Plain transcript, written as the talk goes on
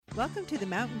Welcome to The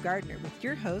Mountain Gardener with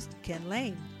your host, Ken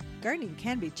Lane. Gardening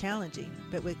can be challenging,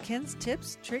 but with Ken's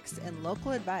tips, tricks, and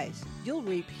local advice, you'll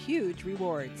reap huge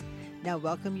rewards. Now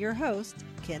welcome your host,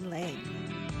 Ken Lane.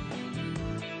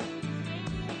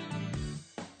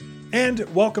 And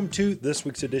welcome to this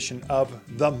week's edition of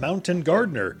The Mountain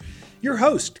Gardener. Your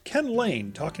host, Ken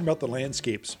Lane, talking about the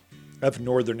landscapes of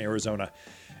northern Arizona.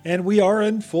 And we are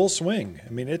in full swing.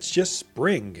 I mean, it's just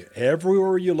spring.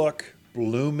 Everywhere you look,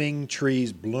 blooming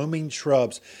trees, blooming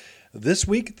shrubs. This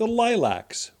week, the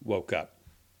lilacs woke up.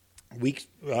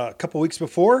 A couple weeks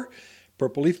before,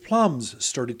 purple leaf plums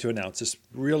started to announce this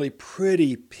really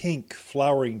pretty pink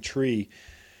flowering tree.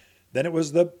 Then it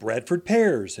was the Bradford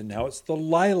pears, and now it's the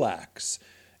lilacs.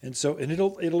 And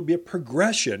it'll be a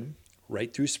progression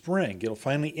right through spring. It'll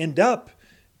finally end up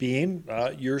being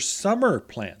your summer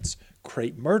plants,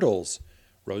 crepe myrtles,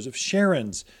 rose of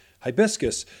Sharon's,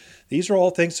 hibiscus. These are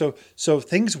all things. So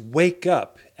things wake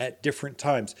up at different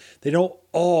times. They don't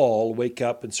all wake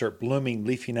up and start blooming,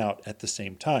 leafing out at the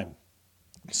same time.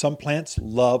 Some plants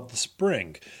love the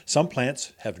spring. Some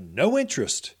plants have no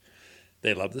interest.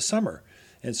 They love the summer.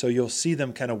 And so you'll see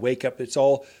them kind of wake up. It's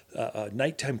all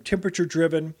nighttime temperature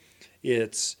driven.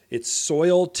 It's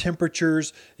soil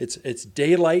temperatures. It's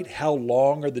daylight. How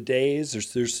long are the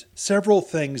days? There's several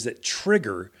things that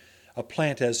trigger a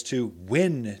plant as to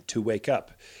when to wake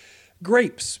up.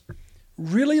 Grapes,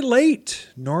 really late.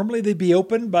 Normally they'd be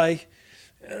open by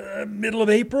middle of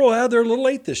April. They're a little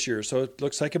late this year, so it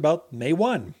looks like about May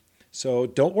 1. So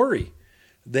don't worry.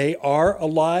 They are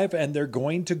alive and they're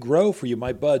going to grow for you.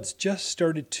 My buds just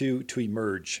started to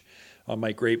emerge on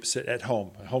my grapes at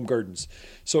home gardens.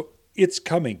 So it's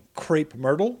coming. Crepe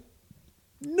myrtle,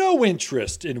 no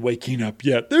interest in waking up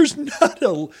yet. There's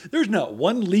not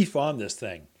one leaf on this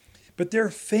thing. But they're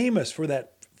famous for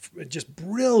that just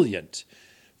brilliant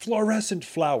fluorescent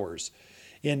flowers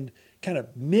in kind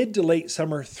of mid to late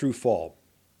summer through fall.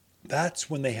 That's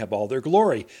when they have all their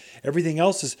glory. Everything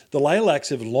else is, the lilacs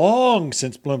have long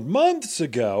since bloomed months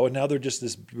ago, and now they're just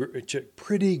this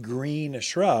pretty green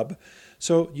shrub.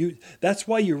 So that's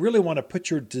why you really want to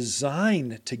put your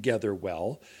design together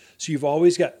well. So you've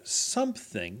always got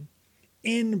something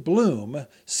in bloom,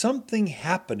 something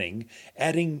happening,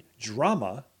 adding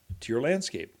drama to your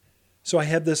landscape. So I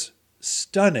have this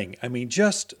stunning,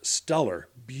 just stellar,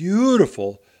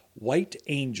 beautiful white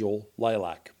angel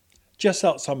lilac just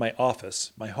outside my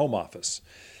office, my home office.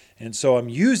 And so I'm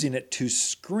using it to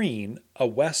screen a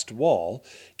west wall.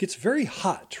 It gets very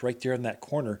hot right there in that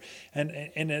corner. And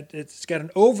it's got an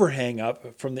overhang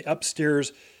up from the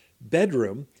upstairs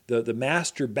bedroom. The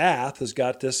master bath has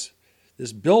got this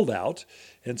build out,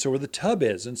 and so where the tub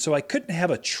is. And so I couldn't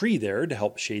have a tree there to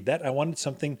help shade that. I wanted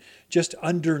something just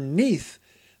underneath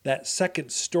that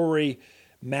second story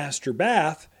master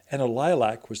bath, and a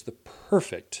lilac was the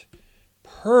perfect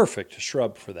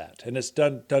shrub for that. And it's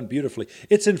done beautifully.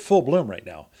 It's in full bloom right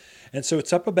now. And so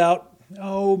it's up about,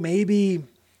 maybe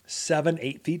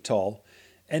 7-8 feet tall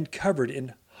and covered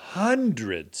in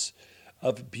hundreds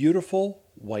of beautiful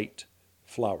white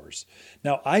flowers.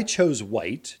 Now, I chose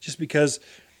white just because,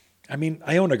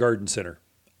 I own a garden center.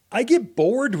 I get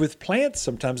bored with plants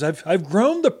sometimes. I've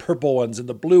grown the purple ones and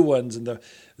the blue ones and the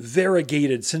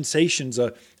variegated sensations,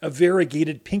 a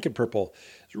variegated pink and purple.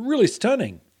 It's really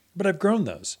stunning, but I've grown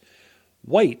those.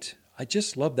 White, I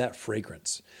just love that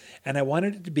fragrance. And I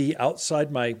wanted it to be outside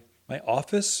my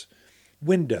office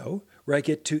window where I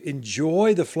get to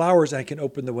enjoy the flowers. I can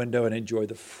open the window and enjoy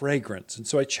the fragrance. And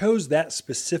so I chose that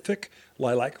specific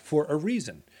lilac for a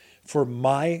reason, for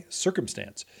my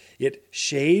circumstance. It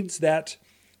shades that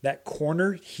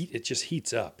corner. It just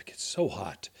heats up. It gets so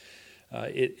hot.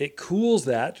 It cools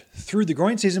that through the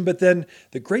growing season. But then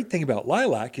the great thing about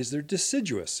lilac is they're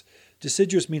deciduous.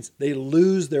 Deciduous means they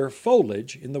lose their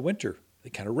foliage in the winter.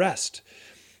 They kind of rest.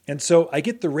 And so I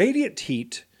get the radiant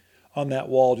heat on that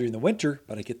wall during the winter,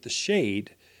 but I get the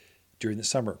shade during the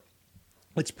summer.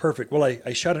 It's perfect. Well,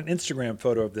 I shot an Instagram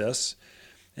photo of this,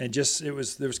 and there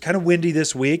was kind of windy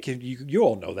this week. And you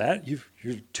all know that.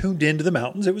 You're tuned into the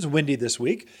mountains. It was windy this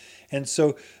week. And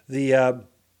so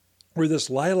where this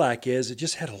lilac is, it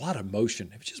just had a lot of motion.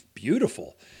 It was just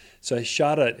beautiful. So I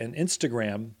shot an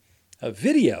Instagram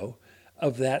video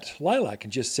of that lilac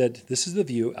and just said, this is the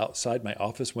view outside my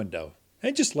office window.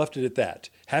 And just left it at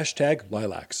that.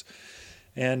 #lilacs.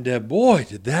 And boy,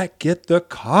 did that get the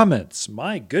comments.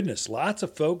 My goodness, lots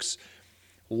of folks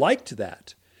liked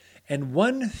that. And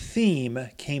one theme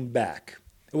came back.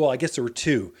 Well, I guess there were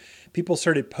two. People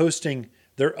started posting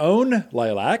their own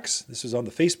lilacs. This was on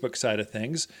the Facebook side of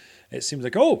things. It seems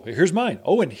like, here's mine.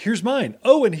 And here's mine.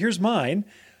 And here's mine.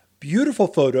 Beautiful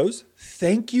photos.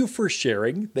 Thank you for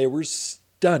sharing. They were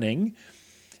stunning.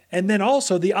 And then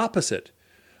also the opposite.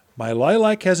 My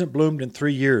lilac hasn't bloomed in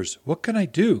 3 years. What can I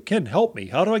do? Ken, help me.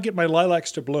 How do I get my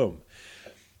lilacs to bloom?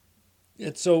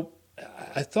 And so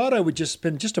I thought I would just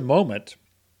spend just a moment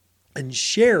and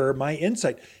share my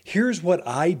insight. Here's what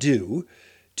I do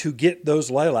to get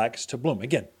those lilacs to bloom.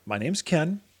 Again, my name's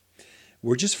Ken.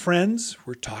 We're just friends.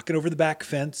 We're talking over the back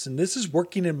fence, and this is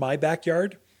working in my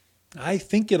backyard. I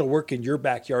think it'll work in your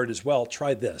backyard as well.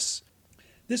 Try this.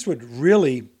 This would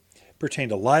really pertain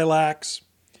to lilacs,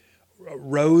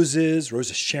 roses, Rose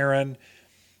of Sharon,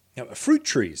 fruit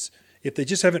trees. If they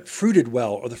just haven't fruited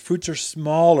well or the fruits are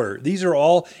smaller, these are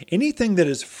all anything that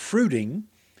is fruiting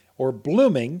or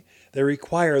blooming, they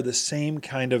require the same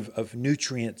kind of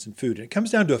nutrients and food. And it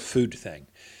comes down to a food thing.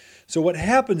 So what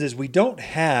happens is we don't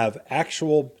have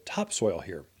actual topsoil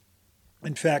here.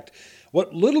 In fact,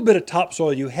 what little bit of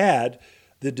topsoil you had,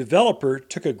 the developer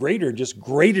took a grater and just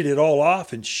grated it all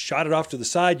off and shot it off to the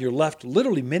side. You're left,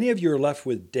 literally, many of you are left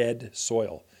with dead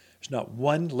soil. There's not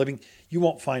one living, you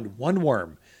won't find one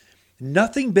worm.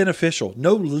 Nothing beneficial,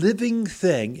 no living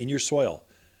thing in your soil.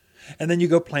 And then you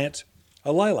go plant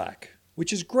a lilac,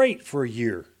 which is great for a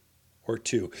year or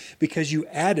two because you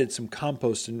added some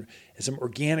compost and some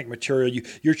organic material.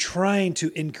 You're trying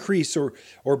to increase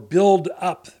or build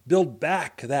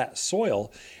back that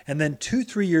soil. And then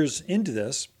 2-3 years into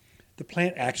this, the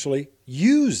plant actually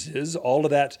uses all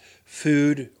of that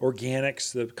food,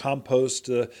 organics, the compost,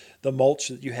 the mulch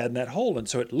that you had in that hole. And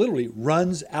so it literally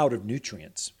runs out of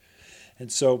nutrients.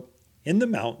 And so in the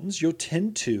mountains, you'll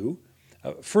tend to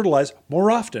fertilize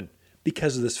more often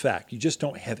because of this fact. You just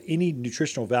don't have any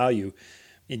nutritional value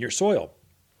in your soil.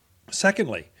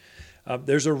 Secondly,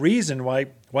 there's a reason why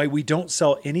we don't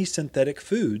sell any synthetic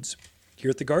foods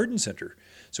here at the garden center.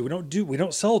 So we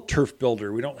don't sell turf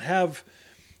builder. We don't have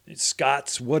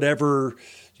Scott's whatever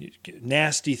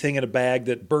nasty thing in a bag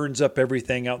that burns up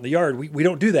everything out in the yard. We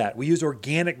don't do that. We use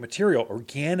organic material,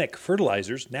 organic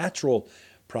fertilizers, natural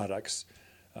products,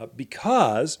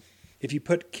 because if you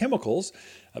put chemicals,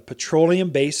 a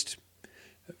petroleum-based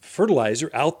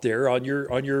fertilizer out there on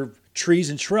your trees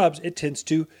and shrubs,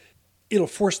 it'll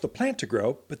force the plant to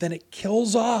grow, but then it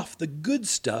kills off the good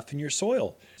stuff in your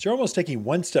soil. So you're almost taking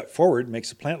one step forward, makes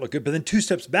the plant look good, but then 2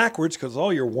 steps backwards because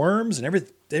all your worms and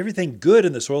everything good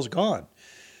in the soil is gone.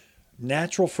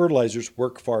 Natural fertilizers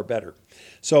work far better.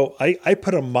 So I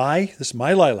put this is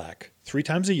my lilac, 3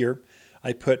 times a year.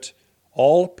 I put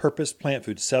all-purpose plant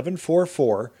food,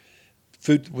 744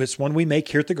 food, which one we make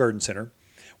here at the garden center.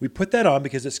 We put that on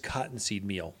because it's cottonseed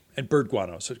meal and bird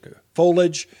guano. So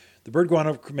foliage, the bird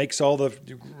guano makes all the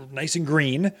nice and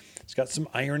green. It's got some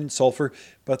iron and sulfur,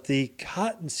 but the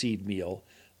cottonseed meal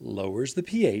lowers the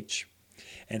pH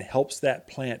and helps that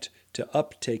plant to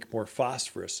uptake more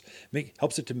phosphorus,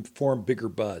 helps it to form bigger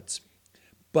buds.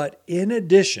 But in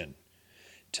addition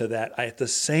to that, at the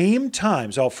same time,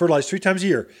 so I'll fertilize 3 times a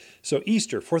year. So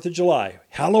Easter, 4th of July,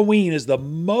 Halloween is the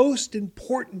most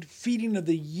important feeding of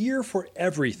the year for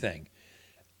everything,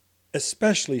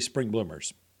 especially spring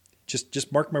bloomers.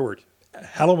 Just mark my word,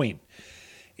 Halloween.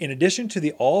 In addition to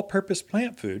the all-purpose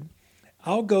plant food,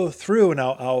 I'll go through and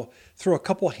I'll throw a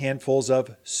couple handfuls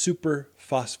of super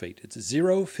phosphate. It's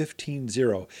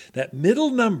 0,15,0. That middle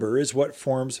number is what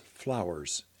forms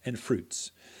flowers and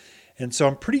fruits. And so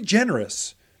I'm pretty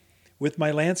generous with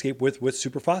my landscape with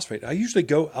superphosphate.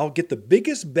 I'll get the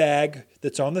biggest bag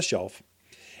that's on the shelf,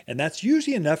 and that's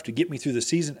usually enough to get me through the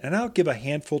season, and I'll give a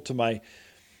handful to my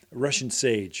Russian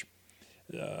sage,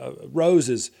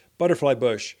 roses, butterfly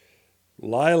bush,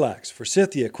 lilacs,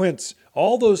 forsythia, quince,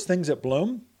 all those things that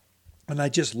bloom, and I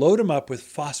just load them up with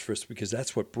phosphorus because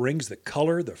that's what brings the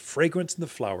color, the fragrance, and the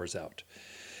flowers out.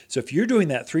 So if you're doing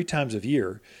that 3 times a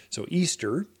year, so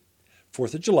Easter,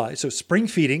 4th of July, so spring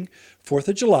feeding, 4th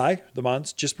of July,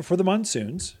 just before the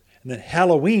monsoons, and then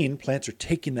Halloween, plants are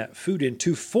taking that food in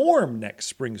to form next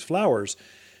spring's flowers.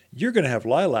 You're going to have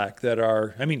lilac that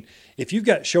are, if you've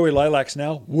got showy lilacs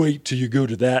now, wait till you go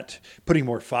to that, putting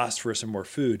more phosphorus and more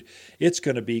food. It's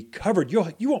going to be covered.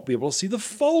 You won't be able to see the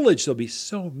foliage. There'll be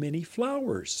so many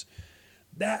flowers.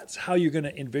 That's how you're going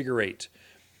to invigorate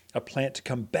a plant to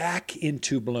come back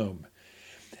into bloom.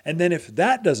 And then if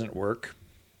that doesn't work,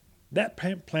 that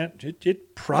plant,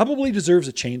 it probably deserves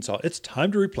a chainsaw. It's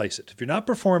time to replace it. If you're not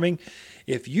performing,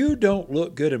 if you don't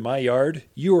look good in my yard,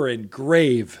 you are in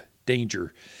grave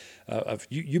danger.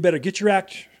 You better get your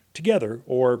act together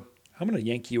or I'm going to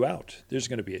yank you out. There's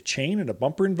going to be a chain and a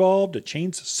bumper involved,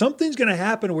 something's going to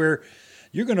happen where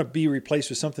you're going to be replaced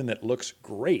with something that looks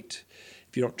great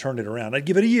if you don't turn it around. I'd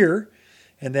give it a year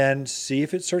and then see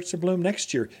if it starts to bloom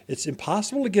next year. It's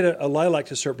impossible to get a lilac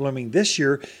to start blooming this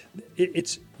year.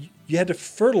 You had to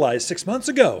fertilize 6 months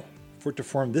ago for it to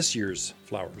form this year's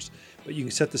flowers, but you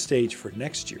can set the stage for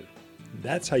next year.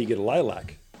 That's how you get a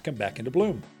lilac come back into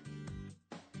bloom.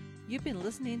 You've been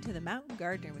listening to The Mountain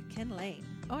Gardener with Ken Lane,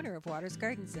 owner of Waters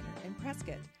Garden Center in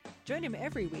Prescott. Join him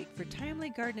every week for timely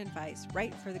garden advice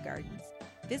right for the gardens.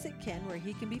 Visit Ken where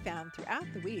he can be found throughout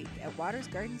the week at Waters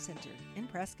Garden Center in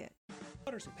Prescott.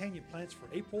 Waters companion plants for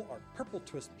April are purple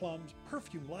twist plums,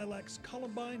 perfume lilacs,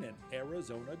 columbine, and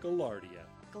Arizona gaillardia.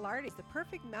 Gaillardia is the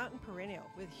perfect mountain perennial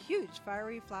with huge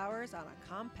fiery flowers on a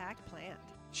compact plant.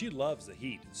 She loves the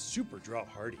heat and super drought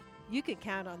hardy. You can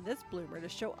count on this bloomer to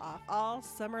show off all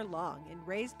summer long in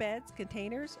raised beds,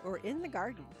 containers, or in the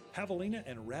garden. Javelina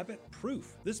and rabbit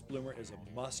proof. This bloomer is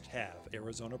a must-have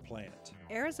Arizona plant.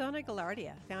 Arizona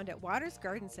gaillardia, found at Waters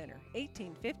Garden Center,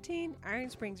 1815 Iron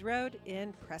Springs Road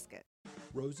in Prescott.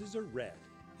 Roses are red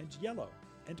and yellow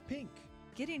and pink.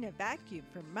 Getting a vacuum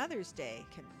for Mother's Day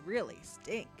can really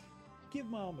stink. Give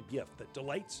Mom a gift that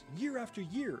delights year after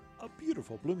year. A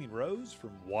beautiful blooming rose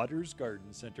from Waters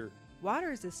Garden Center.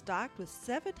 Waters is stocked with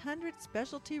 700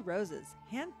 specialty roses,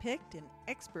 hand-picked and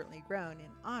expertly grown in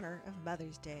honor of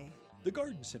Mother's Day. The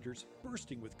Garden Center's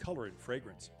bursting with color and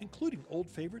fragrance, including old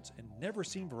favorites and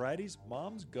never-seen varieties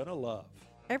Mom's gonna love.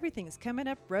 Everything's coming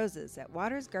up roses at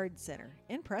Waters Garden Center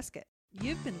in Prescott.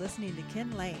 You've been listening to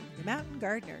Ken Lane, the Mountain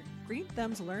Gardener. Green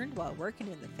thumbs learned while working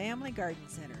in the Family Garden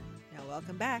Center. Now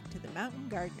welcome back to the Mountain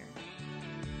Gardener.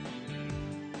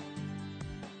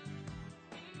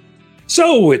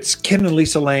 So it's Ken and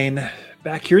Lisa Lane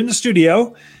back here in the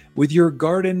studio with your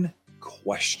garden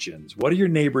questions. What are your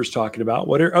neighbors talking about?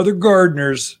 What are other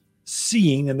gardeners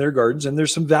seeing in their gardens? And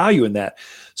there's some value in that.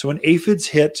 So when aphids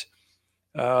hit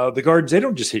the gardens, they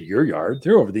don't just hit your yard.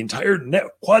 They're over the entire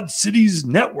Quad Cities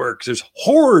networks. There's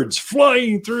hordes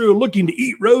flying through looking to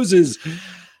eat roses.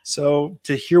 So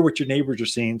to hear what your neighbors are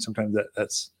seeing, sometimes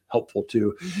that's helpful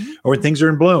too. Or when things are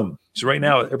in bloom. So right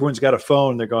now, everyone's got a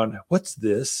phone. They're going, what's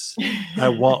this? I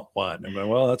want one. I'm going,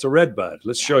 well, that's a red bud.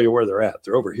 Let's show you where they're at.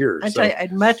 They're over here.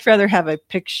 I'd much rather have a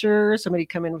picture, somebody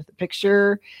come in with a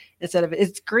picture instead of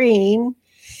it's green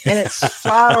and it's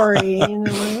flowering.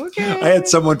 Okay. I had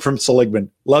someone from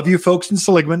Seligman. Love you folks in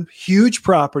Seligman. Huge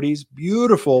properties,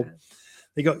 beautiful.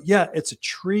 They go, yeah, it's a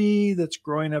tree that's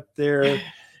growing up there.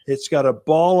 It's got a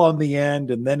ball on the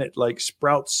end, and then it like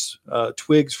sprouts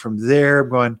twigs from there. I'm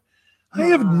going, I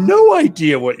have no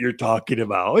idea what you're talking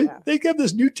about. Yeah. They have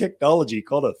this new technology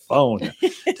called a phone.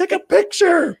 Take a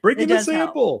picture, bring in a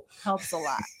sample. Helps a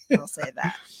lot. I'll say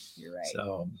that. You're right.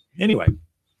 So anyway,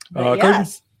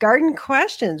 yes, garden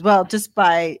questions. Well, just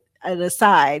by an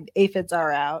aside, aphids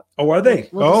are out. Oh, are they?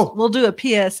 We'll do a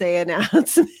PSA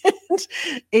announcement.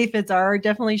 Aphids are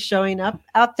definitely showing up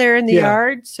out there in the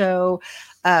yard. So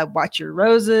watch your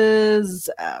roses,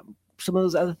 some of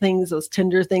those other things, those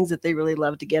tender things that they really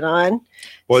love to get on.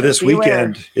 Well, so this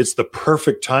weekend, it's the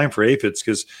perfect time for aphids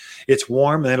because it's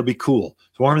warm and then it'll be cool.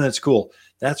 It's warm and then it's cool.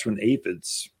 That's when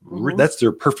aphids, that's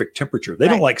their perfect temperature. They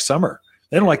don't like summer.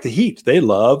 They don't like the heat. They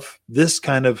love this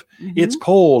kind of, it's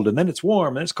cold and then it's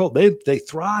warm and it's cold. They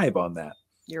thrive on that.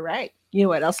 You're right. You know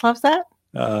what else loves that?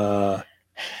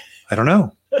 I don't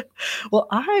know. Well,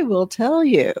 I will tell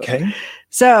you. Okay.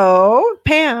 So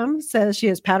Pam says she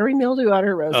has powdery mildew on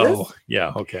her roses. Oh,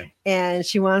 yeah. Okay. And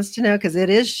she wants to know, because it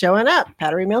is showing up,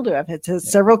 powdery mildew. I've had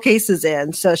several cases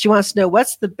in. So she wants to know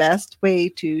what's the best way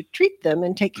to treat them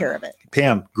and take care of it.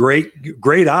 Pam, great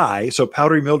eye. So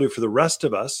powdery mildew for the rest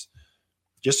of us,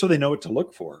 just so they know what to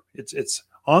look for. It's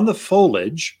on the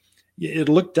foliage.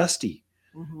 It'll look dusty.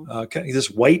 Kind of this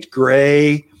white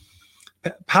gray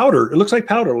powder. It looks like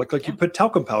powder, like you put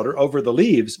talcum powder over the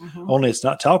leaves, only it's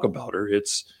not talcum powder.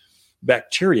 It's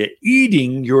bacteria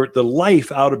eating the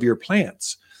life out of your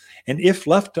plants. And if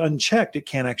left unchecked, it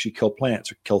can actually kill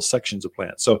plants or kill sections of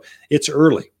plants. So it's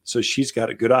early. So she's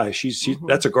got a good eye. She's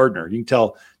that's a gardener. You can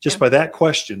tell just by that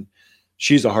question,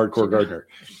 she's a hardcore gardener.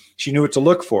 She knew what to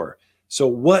look for. So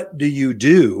what do you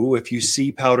do if you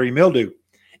see powdery mildew?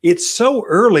 It's so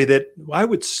early that I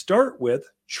would start with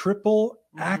triple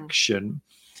action.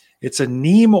 It's a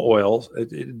neem oil.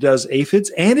 It does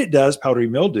aphids and it does powdery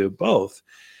mildew, both.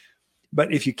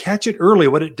 But if you catch it early,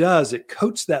 what it does, it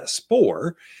coats that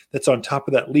spore that's on top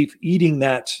of that leaf, eating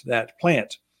that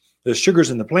plant, the sugars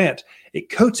in the plant. It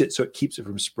coats it so it keeps it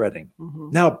from spreading.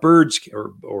 Now birds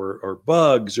or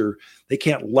bugs, or they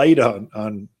can't light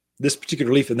on this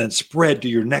particular leaf and then spread to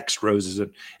your next roses,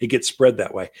 and it gets spread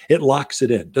that way. It locks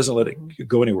it in, doesn't let it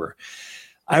go anywhere.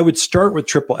 I would start with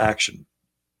triple action.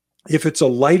 If it's a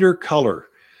lighter color,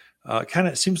 Kind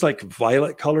of seems like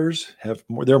violet colors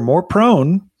they're more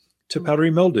prone to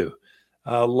powdery mildew.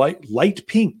 Light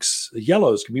pinks,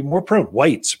 yellows can be more prone.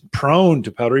 Whites prone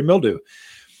to powdery mildew.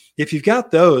 If you've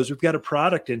got those, we've got a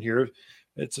product in here.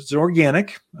 It's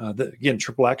organic. Again,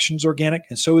 Triple Action's organic,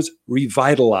 and so is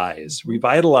Revitalize.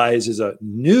 Revitalize is a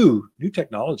new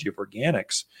technology of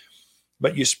organics,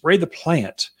 but you spray the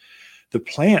plant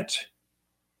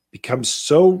becomes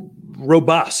so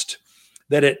robust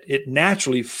that it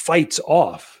naturally fights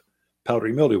off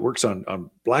powdery mildew. Works on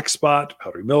black spot,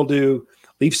 powdery mildew,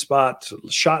 leaf spot,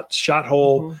 shot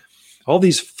hole, all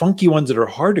these funky ones that are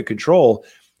hard to control.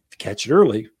 If you catch it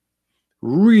early,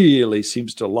 really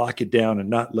seems to lock it down and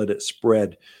not let it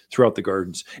spread throughout the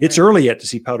gardens. Right. It's early yet to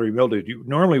see powdery mildew.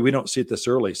 Normally we don't see it this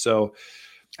early. So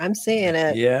I'm seeing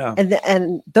it. Yeah.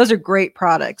 And those are great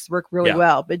products, work really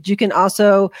well. But you can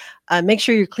also make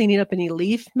sure you're cleaning up any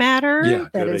leaf matter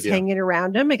that is hanging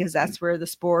around them, because that's where the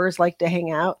spores like to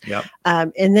hang out. Yep.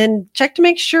 And then check to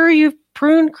make sure you've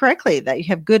pruned correctly, that you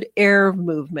have good air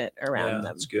movement around them.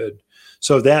 That's good.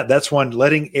 So that's one,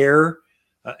 letting air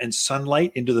and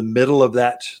sunlight into the middle of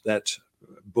that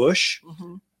bush.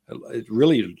 It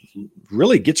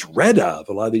really gets rid of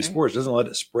a lot of these spores. Doesn't let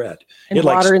it spread. And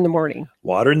water in the morning.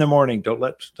 Water in the morning. Don't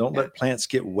let plants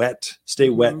get wet. Stay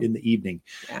wet in the evening.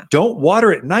 Yeah. Don't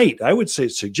water at night. I would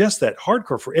suggest that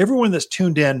hardcore for everyone that's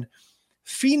tuned in.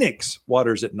 Phoenix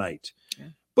waters at night,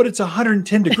 but it's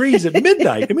 110 degrees at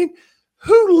midnight. I mean,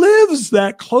 who lives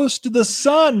that close to the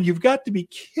sun? You've got to be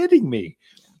kidding me.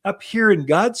 Up here in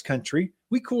God's country,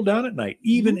 we cool down at night,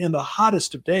 even in the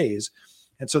hottest of days.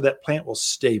 And so that plant will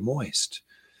stay moist.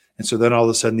 And so then all of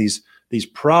a sudden these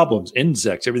problems,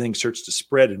 insects, everything starts to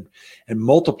spread and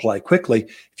multiply quickly.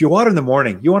 If you water in the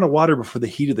morning, you want to water before the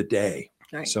heat of the day.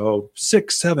 Right. So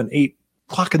 6, 7, 8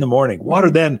 o'clock in the morning,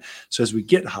 water then. So as we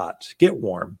get hot, get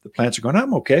warm, the plants are going,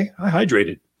 I'm okay. I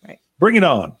hydrated. Right. Bring it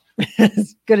on.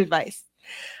 Good advice.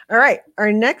 All right.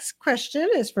 Our next question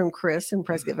is from Chris in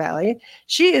Prescott Valley.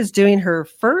 She is doing her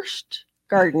first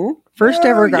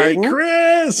ever garden.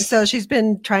 Chris! So she's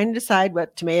been trying to decide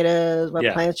what tomatoes, what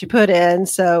plants you put in.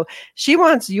 So she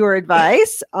wants your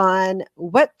advice on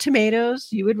what tomatoes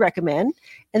you would recommend.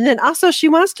 And then also she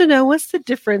wants to know what's the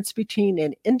difference between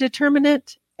an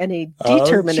indeterminate and a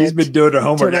determinate. She's been doing her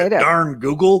homework at darn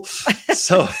Google.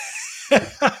 So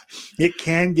it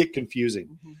can get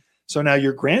confusing. So now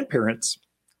your grandparents,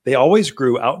 they always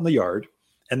grew out in the yard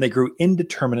and they grew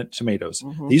indeterminate tomatoes.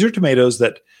 These are tomatoes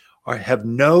that have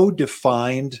no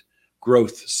defined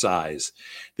growth size.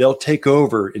 They'll take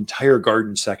over entire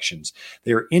garden sections.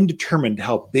 They are indeterminate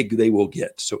how big they will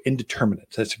get. So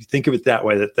indeterminate. If you think of it that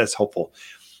way, that's helpful.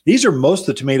 These are most of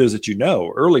the tomatoes that you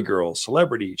know: Early Girl,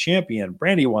 Celebrity, Champion,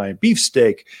 Brandywine,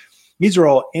 Beefsteak. These are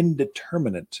all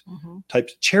indeterminate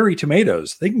types. Cherry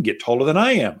tomatoes, they can get taller than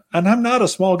I am. And I'm not a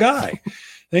small guy.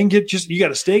 They can get you got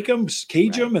to stake them,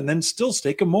 cage them, and then still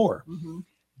stake them more.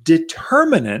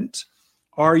 Determinate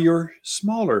are your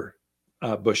smaller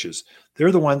bushes.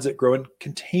 They're the ones that grow in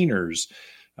containers.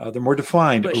 They're more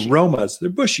defined. Bushy. Romas, they're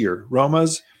bushier.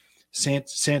 Romas,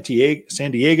 San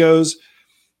Diego's,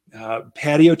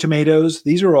 patio tomatoes.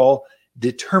 These are all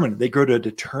determined. They grow to a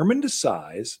determined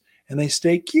size and they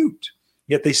stay cute.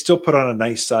 Yet they still put on a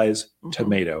nice size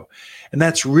tomato. And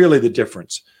that's really the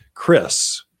difference.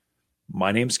 Chris,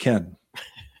 my name's Ken.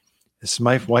 This is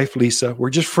my wife, Lisa. We're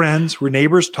just friends. We're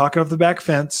neighbors talking off the back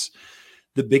fence.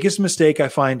 The biggest mistake I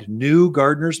find new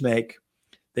gardeners make,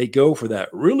 they go for that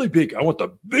really big, I want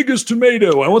the biggest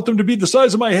tomato. I want them to be the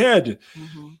size of my head.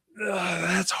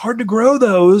 That's hard to grow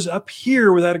those up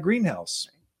here without a greenhouse.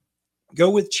 Go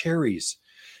with cherries.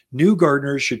 New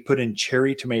gardeners should put in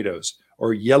cherry tomatoes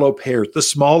or yellow pears, the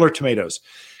smaller tomatoes,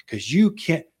 because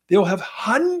they'll have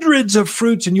hundreds of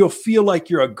fruits and you'll feel like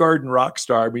you're a garden rock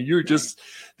star. I mean,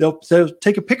 they'll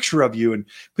take a picture of you and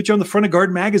put you on the front of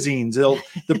garden magazines.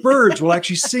 The birds will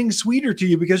actually sing sweeter to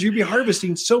you because you'll be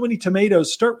harvesting so many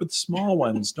tomatoes. Start with small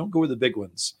ones. Don't go with the big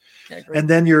ones. And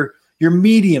then your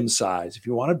medium size. If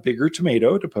you want a bigger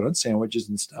tomato to put on sandwiches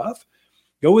and stuff,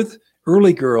 go with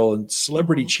Early Girl and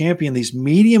Celebrity Champion, these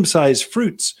medium-sized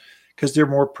fruits, because they're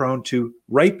more prone to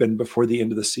ripen before the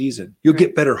end of the season. You'll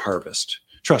get better harvest.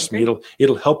 Trust me,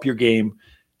 it'll help your game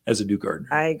as a new gardener.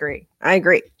 I agree. All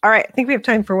right. I think we have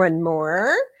time for one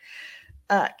more.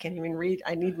 Can't even read.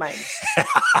 I need my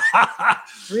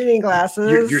reading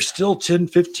glasses. You're still 10,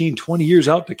 15, 20 years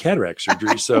out to cataract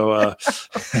surgery. So,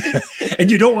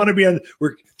 and you don't want to be on,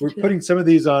 we're putting some of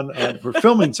these on, we're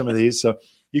filming some of these so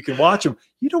you can watch them.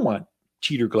 You don't want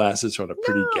cheater glasses on a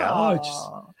pretty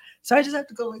gal. So I just have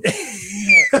to go like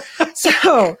this.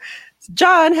 So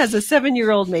John has a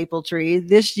 7-year-old maple tree.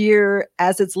 This year,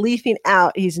 as it's leafing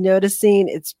out, he's noticing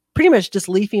it's pretty much just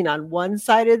leafing on one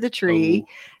side of the tree,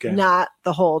 not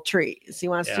the whole tree. So he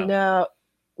wants to know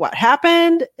what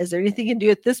happened. Is there anything you can do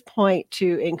at this point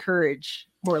to encourage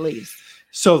more leaves?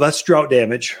 So that's drought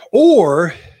damage,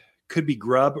 or could be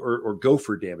grub or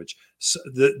gopher damage. So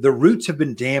the roots have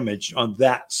been damaged on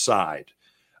that side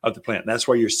of the plant. That's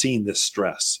why you're seeing this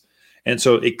stress. And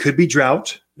so it could be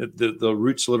drought. The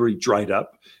roots literally dried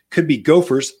up. Could be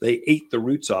gophers. They ate the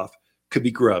roots off. Could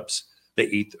be grubs. They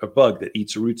eat a bug that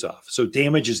eats the roots off. So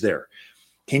damage is there.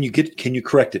 Can you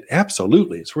correct it?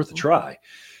 Absolutely. It's worth a try.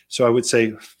 So I would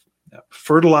say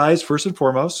fertilize first and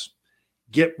foremost.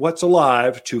 Get what's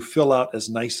alive to fill out as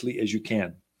nicely as you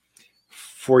can.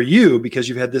 For you, because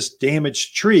you've had this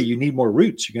damaged tree, you need more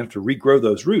roots. You're going to have to regrow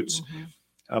those roots.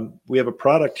 We have a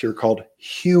product here called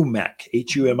Humic,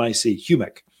 Humic,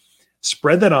 Humic.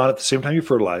 Spread that on at the same time you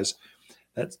fertilize.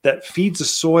 That feeds the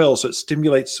soil, so it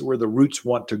stimulates where the roots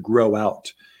want to grow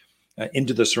out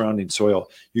into the surrounding soil.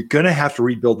 You're going to have to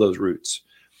rebuild those roots.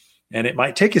 And it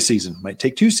might take a season, might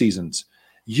take 2 seasons.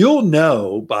 You'll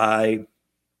know by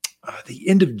the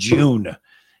end of June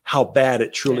how bad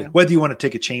it truly, whether you want to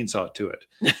take a chainsaw to it.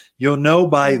 You'll know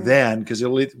by then, because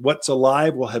what's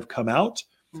alive will have come out,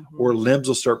 or limbs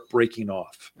will start breaking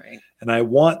off. Right. And I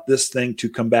want this thing to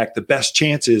come back. The best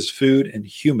chance is food and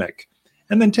humic.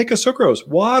 And then take a sucrose,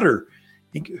 water,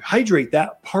 hydrate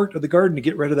that part of the garden to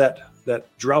get rid of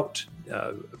that drought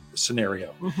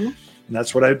scenario. And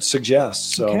that's what I'd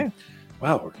suggest. So,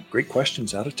 wow, great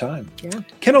questions, out of time. Yeah.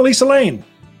 Ken and Lisa Lane,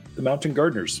 the Mountain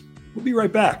Gardeners. We'll be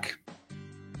right back.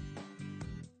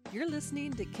 You're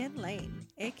listening to Ken Lane,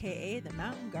 a.k.a. the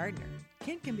Mountain Gardener.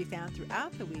 Ken can be found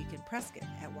throughout the week in Prescott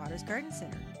at Waters Garden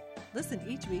Center. Listen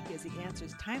each week as he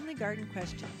answers timely garden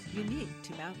questions unique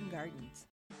to mountain gardens.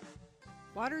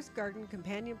 Waters Garden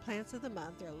companion plants of the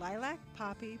month are lilac,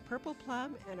 poppy, purple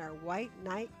plum, and our white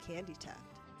night candy tuft.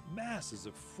 Masses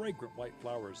of fragrant white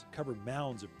flowers cover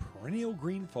mounds of perennial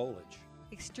green foliage.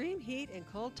 Extreme heat and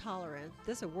cold tolerant,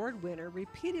 this award winner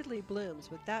repeatedly blooms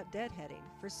without deadheading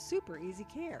for super easy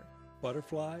care.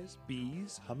 Butterflies,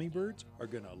 bees, hummingbirds are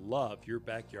going to love your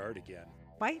backyard again.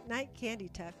 White Night Candy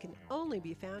Tuft can only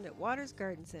be found at Waters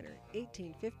Garden Center,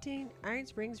 1815 Iron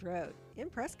Springs Road in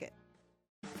Prescott.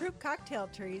 Fruit cocktail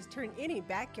trees turn any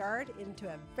backyard into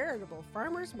a veritable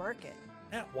farmer's market.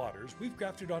 At Waters, we've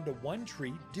grafted onto one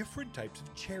tree different types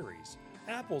of cherries,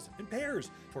 apples, and pears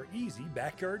for easy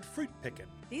backyard fruit picking.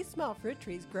 These small fruit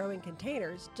trees grow in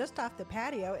containers just off the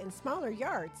patio in smaller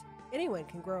yards. Anyone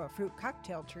can grow a fruit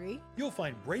cocktail tree. You'll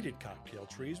find braided cocktail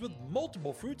trees with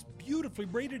multiple fruits beautifully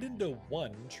braided into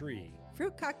one tree.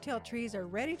 Fruit cocktail trees are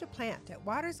ready to plant at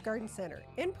Waters Garden Center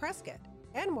in Prescott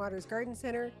and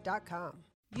watersgardencenter.com.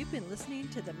 You've been listening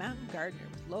to The Mountain Gardener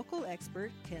with local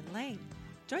expert Ken Lane.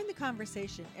 Join the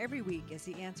conversation every week as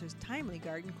he answers timely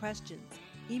garden questions.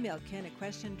 Email Ken a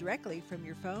question directly from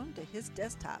your phone to his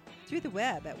desktop through the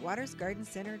web at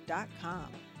watersgardencenter.com.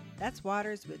 That's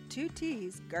Waters with 2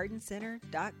 T's,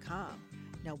 gardencenter.com.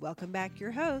 Now welcome back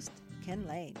your host, Ken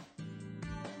Lane.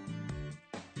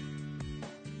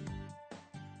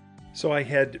 So I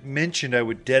had mentioned I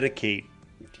would dedicate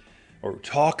or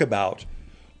talk about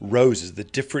roses, the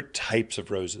different types of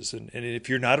roses. And if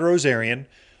you're not a rosarian,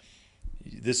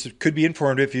 this could be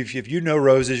informative. If you know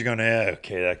roses, you're going,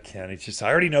 okay, that can't. It's just, I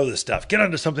already know this stuff. Get on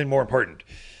to something more important.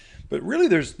 But really,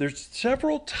 there's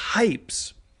several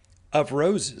types of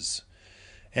roses.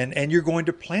 And you're going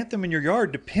to plant them in your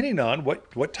yard depending on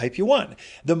what type you want.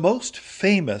 The most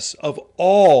famous of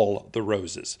all the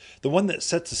roses, the one that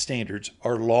sets the standards,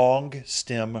 are long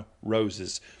stem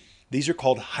roses. These are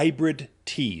called hybrid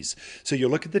teas. So you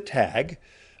look at the tag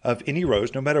of any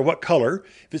rose, no matter what color.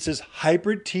 If it says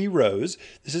hybrid tea rose,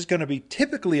 this is going to be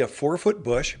typically a 4-foot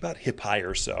bush, about hip high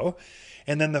or so.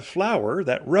 And then the flower,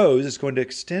 that rose, is going to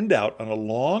extend out on a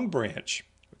long branch,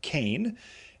 cane,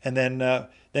 and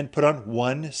then put on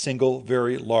one single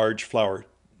very large flower.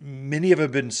 Many of them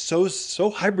have been so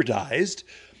hybridized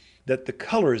that the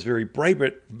color is very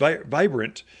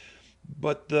vibrant,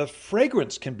 but the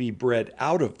fragrance can be bred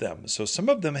out of them. So some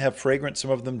of them have fragrance,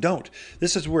 some of them don't.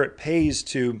 This is where it pays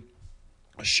to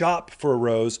shop for a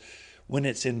rose when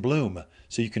it's in bloom.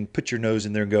 So you can put your nose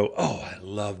in there and go, oh, I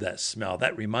love that smell.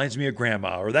 That reminds me of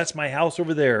grandma, or that's my house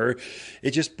over there.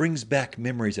 It just brings back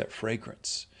memories, that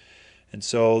fragrance. And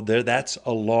so that's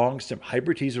a long stem.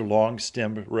 Hybrid teas are long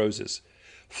stem roses.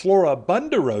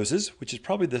 Floribunda roses, which is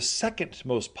probably the second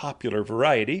most popular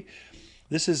variety.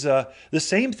 This is the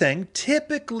same thing,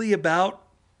 typically about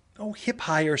hip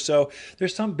high or so.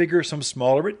 There's some bigger, some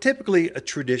smaller, but typically a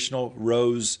traditional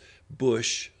rose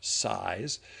bush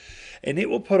size. And it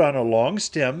will put on a long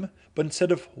stem, but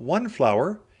instead of one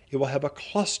flower, it will have a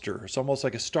cluster. It's almost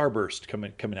like a starburst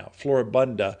coming out.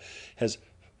 Floribunda has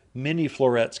many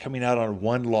florets coming out on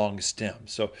one long stem.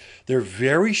 So they're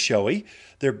very showy.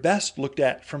 They're best looked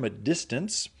at from a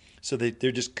distance. So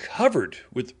they're just covered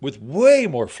with way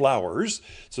more flowers.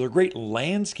 So they're great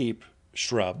landscape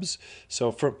shrubs.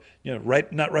 So from, not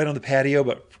right on the patio,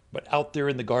 but out there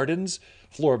in the gardens,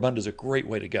 Floribunda is a great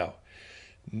way to go.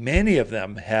 Many of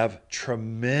them have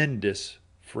tremendous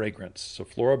fragrance. So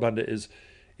Floribunda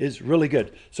is really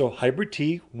good. So hybrid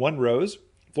tea, one rose,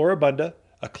 Floribunda,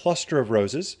 a cluster of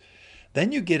roses.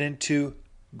 Then you get into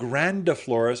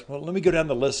grandifloras. Well, let me go down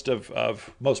the list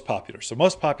of most popular. So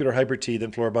most popular hybrid tea,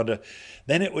 then Floribunda.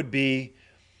 Then it would be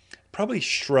probably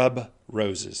shrub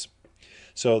roses.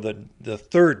 So the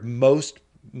third most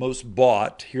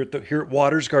bought here at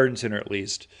Waters Garden Center, at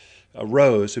least, a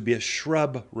rose would be a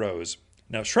shrub rose.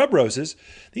 Now, shrub roses,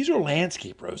 these are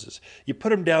landscape roses. You put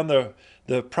them down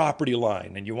the property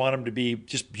line and you want them to be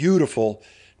just beautiful,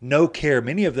 no care.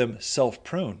 Many of them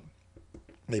self-prune.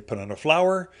 They put on a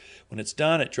flower. When it's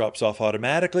done, it drops off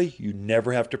automatically. You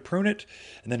never have to prune it.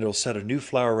 And then it'll set a new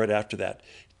flower right after that.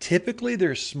 Typically,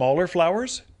 they're smaller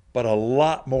flowers, but a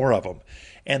lot more of them.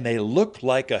 And they look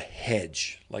like a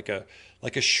hedge, like a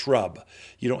shrub.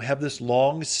 You don't have this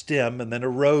long stem and then a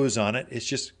rose on it. It's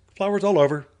just flowers all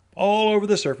over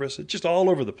the surface. It's just all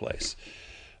over the place.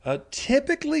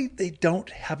 Typically, they don't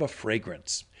have a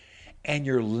fragrance. And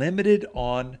you're limited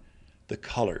on the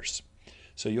colors.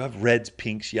 So you have reds,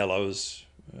 pinks, yellows,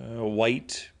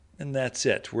 white, and that's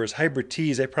it. Whereas hybrid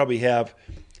teas, they probably have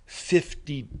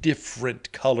 50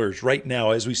 different colors right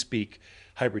now as we speak.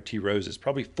 Hybrid tea roses,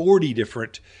 probably 40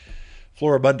 different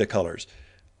Floribunda colors.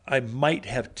 I might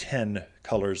have 10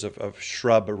 colors of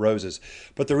shrub roses.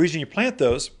 But the reason you plant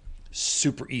those,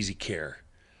 super easy care.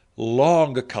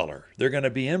 Long color. They're going to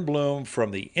be in bloom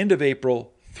from the end of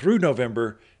April through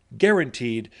November,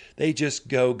 guaranteed. They just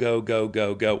go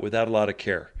without a lot of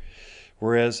care.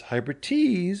 Whereas hybrid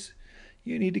teas,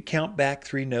 you need to count back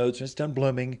 3 nodes when it's done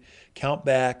blooming, count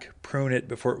back, prune it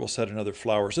before it will set another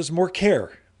flower. So it's more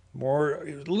care, a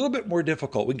little bit more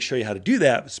difficult. We can show you how to do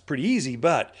that. It's pretty easy,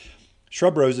 but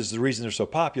shrub roses is the reason they're so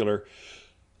popular.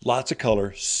 Lots of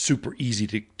color, super easy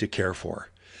to care for.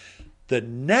 The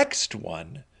next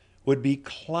one would be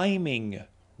climbing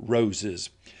roses.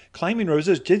 Climbing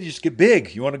roses just get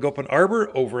big. You want to go up an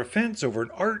arbor, over a fence, over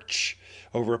an arch,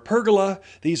 over a pergola.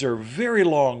 These are very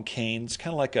long canes,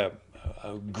 kind of like a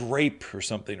grape or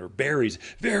something, or berries.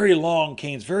 Very long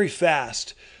canes, very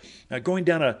fast. Going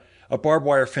down a barbed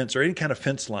wire fence or any kind of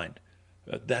fence line.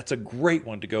 That's a great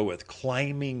one to go with.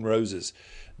 Climbing roses.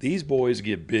 These boys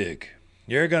get big.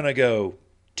 You're going to go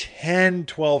 10,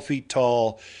 12 feet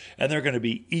tall, and they're going to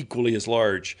be equally as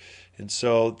large. And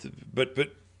so, but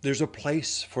there's a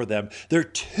place for them. They're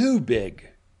too big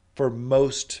for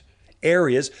most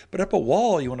areas, but up a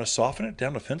wall, you want to soften it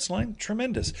down a fence line?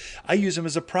 Tremendous. I use them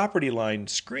as a property line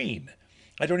screen.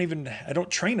 I don't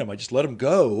train them. I just let them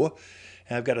go.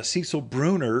 And I've got a Cecil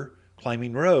Bruner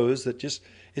climbing rose that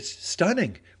it's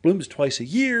stunning. Blooms twice a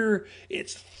year.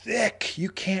 It's thick. You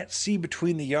can't see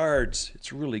between the yards.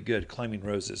 It's really good, climbing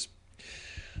roses.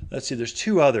 Let's see, there's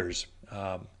 2 others.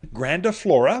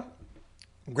 Grandiflora.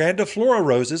 Grandiflora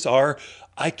roses are,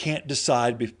 I can't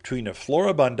decide between a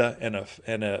Floribunda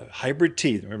and a hybrid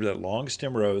tea. Remember that long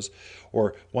stem rose,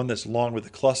 or one that's long with a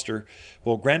cluster.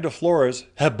 Well, grandifloras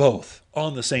have both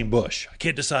on the same bush. I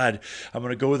can't decide. I'm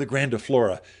going to go with a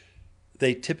grandiflora.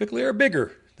 They typically are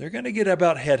bigger. They're going to get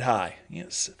about head high,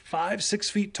 5, 6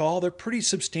 feet tall. They're pretty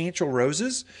substantial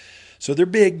roses. So they're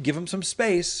big. Give them some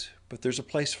space, but there's a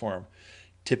place for them.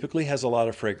 Typically has a lot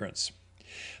of fragrance.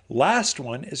 Last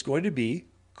one is going to be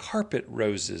carpet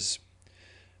roses.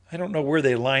 I don't know where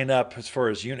they line up as far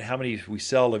as how many we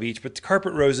sell of each, but the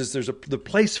carpet roses, there's the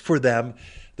place for them.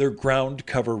 They're ground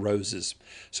cover roses.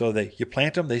 So you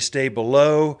plant them, they stay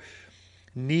below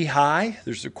knee high.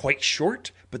 They're quite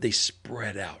short, but they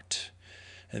spread out.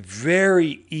 And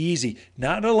very easy.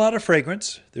 Not a lot of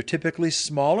fragrance. They're typically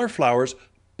smaller flowers,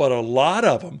 but a lot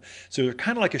of them. So they're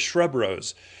kind of like a shrub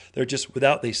rose. They're just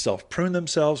they self-prune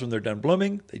themselves when they're done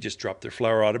blooming. They just drop their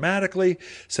flower automatically,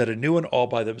 set a new one all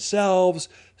by themselves.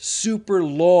 Super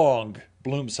long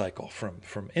bloom cycle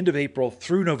from end of April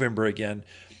through November again.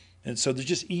 And so they're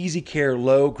just easy care,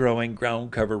 low growing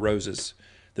ground cover roses.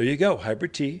 There you go.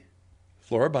 Hybrid tea,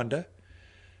 Floribunda,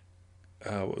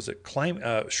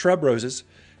 shrub roses,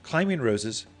 climbing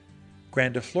roses,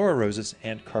 grandiflora roses,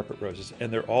 and carpet roses.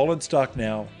 And they're all in stock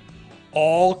now.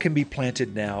 all can be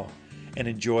planted now and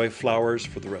enjoy flowers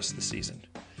for the rest of the season.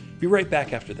 Be right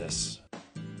back after this.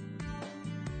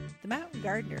 The Mountain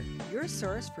Gardener, your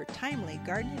source for timely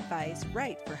garden advice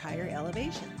right for higher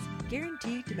elevations.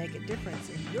 Guaranteed to make a difference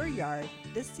in your yard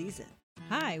this season.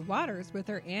 Hi, Waters with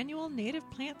our annual native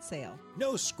plant sale.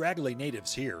 No scraggly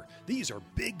natives here. These are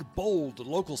big, bold,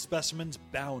 local specimens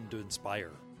bound to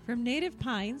inspire. From native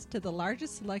pines to the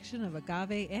largest selection of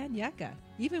agave and yucca,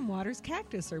 even Waters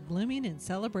cactus are blooming in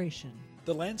celebration.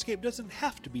 The landscape doesn't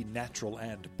have to be natural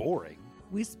and boring.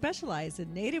 We specialize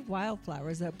in native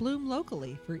wildflowers that bloom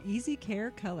locally for easy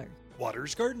care color.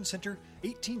 Waters Garden Center,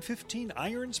 1815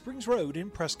 Iron Springs Road in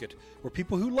Prescott, where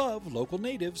people who love local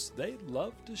natives, they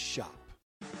love to shop.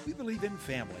 We believe in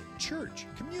family, church,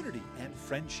 community, and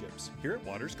friendships here at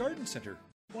Waters Garden Center.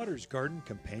 Waters Garden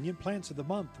companion plants of the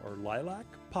month are lilac,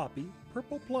 poppy,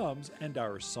 purple plums, and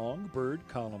our songbird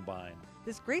columbine.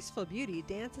 This graceful beauty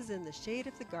dances in the shade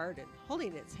of the garden,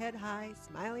 holding its head high,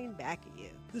 smiling back at you.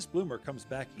 This bloomer comes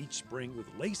back each spring with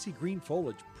lacy green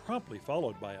foliage, promptly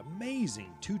followed by amazing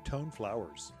two-tone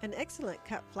flowers. An excellent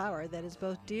cut flower that is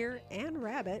both deer and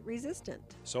rabbit resistant.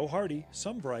 So hardy,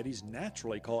 some varieties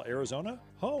naturally call Arizona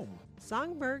home.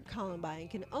 Songbird columbine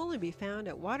can only be found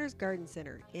at Waters Garden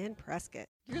Center in Prescott.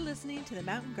 You're listening to The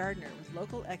Mountain Gardener with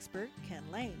local expert Ken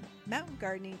Lane. Mountain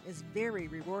gardening is very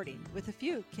rewarding, with a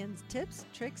few of Ken's tips,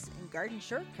 tricks, and garden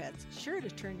shortcuts sure to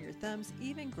turn your thumbs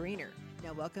even greener.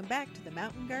 Now welcome back to The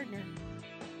Mountain Gardener.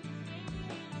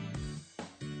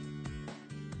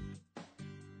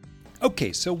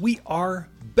 Okay, so we are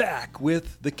back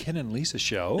with the Ken and Lisa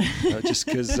show, just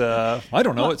because, I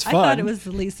don't know, it's fun. I thought it was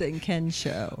the Lisa and Ken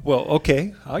show. Well,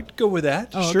 okay, I'd go with that.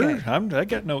 Oh, sure, okay. I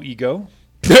got no ego.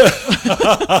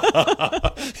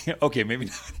 Okay, maybe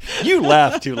not. You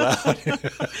laugh too loud.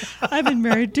 I've been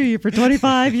married to you for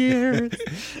 25 years.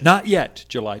 Not yet.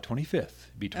 July 25th.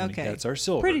 Okay. That's our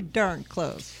silver. Pretty darn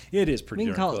close. It is pretty We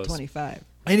darn can call close. it 25.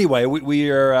 Anyway, we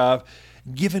are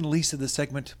giving Lisa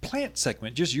the plant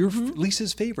segment, just your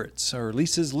Lisa's favorites, or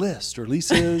Lisa's list, or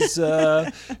Lisa's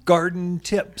garden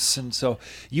tips. And so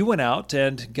you went out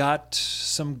and got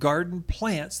some garden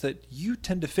plants that you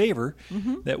tend to favor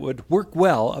that would work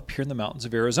well up here in the mountains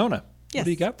of Arizona. Yes. What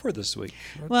do you got for this week?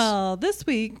 Well, this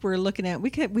week we're looking at, we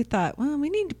thought, well, we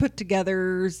need to put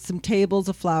together some tables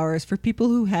of flowers for people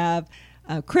who have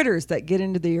critters that get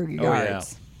into their yards. Oh, yeah.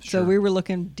 So Sure. we were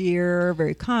looking deer,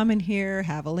 very common here,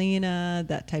 javelina,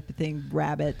 that type of thing,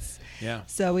 rabbits. Yeah.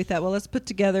 So we thought, well, let's put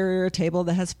together a table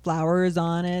that has flowers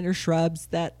on it or shrubs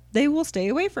that they will stay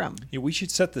away from. Yeah, we should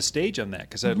set the stage on that,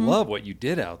 because I love what you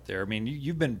did out there. I mean,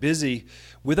 you've been busy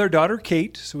with our daughter,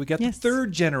 Kate. So we got Yes. the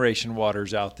third generation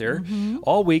Waters out there.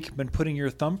 All week, been putting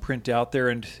your thumbprint out there,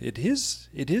 and it is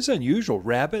unusual.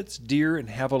 Rabbits, deer, and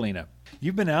javelina.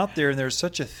 You've been out there, and there's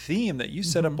such a theme that you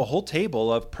set up a whole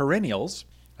table of perennials.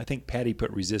 I think Patty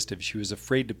put resistive. She was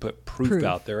afraid to put proof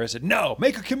out there. I said, no,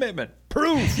 make a commitment.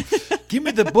 Proof. Give me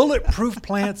the bulletproof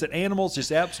plants that animals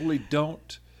just absolutely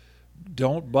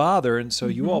don't bother. And so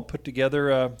you all put together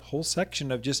a whole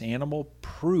section of just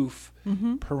animal-proof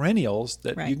perennials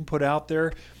that you can put out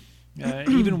there.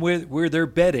 Even where they're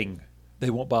bedding, they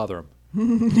won't bother them.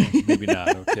 Maybe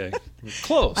not. Okay.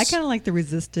 Close. I kind of like the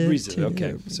resistive. too.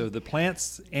 Okay. So the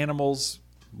plants, animals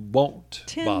won't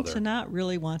Tend bother. to not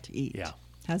really want to eat. Yeah.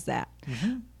 How's that?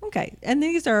 Okay. And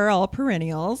these are all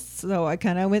perennials. So I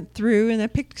kind of went through and I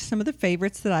picked some of the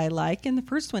favorites that I like. And the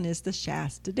first one is the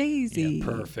Shasta Daisy. Yeah,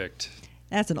 perfect.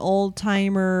 That's an old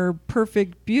timer,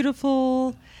 perfect,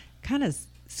 beautiful, kind of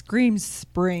screams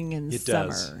spring and It summer.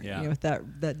 does, yeah. You know, with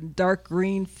that dark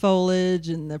green foliage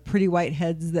and the pretty white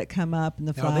heads that come up and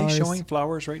the Now, flowers. are they showing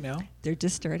flowers right now? They're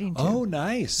just starting to. Oh,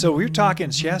 nice. So we're talking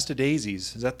Shasta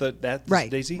daisies. Is that that's right,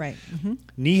 daisy? right.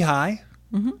 Knee high,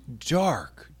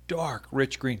 dark,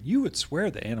 rich green. You would swear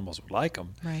the animals would like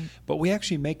them. Right. But we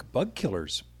actually make bug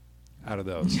killers out of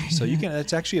those. So you can.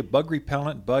 It's actually a bug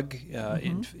repellent. Bugs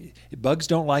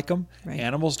don't like them. Right.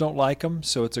 Animals don't like them.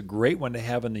 So it's a great one to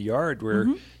have in the yard where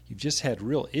you've just had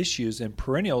real issues. And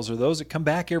perennials are those that come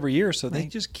back every year. So they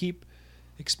just keep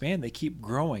expand. They keep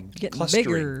growing, Getting clustering.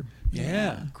 bigger.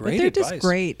 Yeah, But great they're advice. just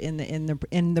great in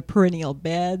the perennial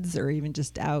beds or even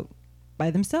just out by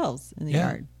themselves in the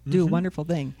yard. Do a wonderful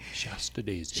thing. Shasta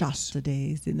daisies. Shasta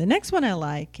daisy. The next one I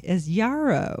like is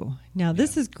yarrow. Now,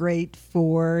 this is great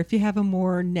for if you have a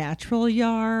more natural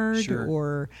yard Sure.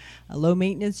 or a low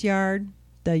maintenance yard.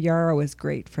 The yarrow is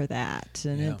great for that,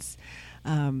 and it's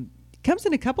comes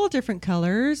in a couple of different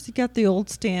colors. You got the old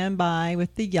standby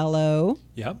with the yellow.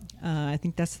 Yep. I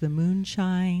think that's the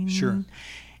moonshine. Sure.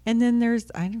 And then there's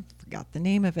I forgot the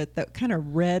name of it. That kind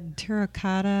of red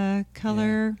terracotta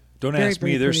color. Don't Very, ask me.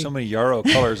 very There's pretty. so many yarrow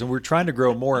colors, and we're trying to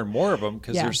grow more and more of them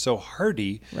because Yeah. they're so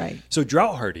hardy. Right. So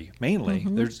drought hardy, mainly.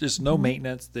 Mm-hmm. There's just no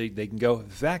maintenance. They can go. In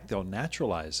fact, they'll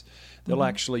naturalize. They'll Mm-hmm.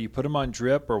 actually, you put them on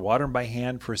drip or water them by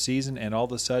hand for a season, and all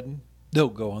of a sudden, they'll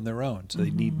go on their own. So they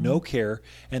need no care,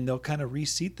 and they'll kind of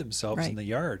reseat themselves Mm-hmm. Right. in the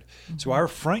yard. So our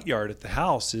front yard at the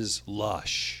house is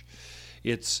lush.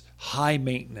 It's high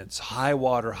maintenance, high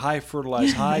water, high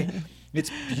fertilized, high. It's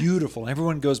beautiful.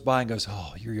 Everyone goes by and goes,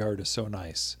 "Oh, your yard is so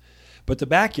nice." But the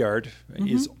backyard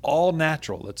is all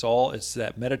natural. It's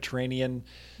that Mediterranean,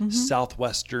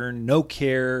 southwestern, no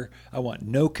care. I want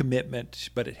no commitment,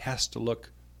 but it has to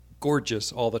look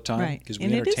gorgeous all the time Right. because we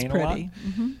And it is entertain a lot. pretty.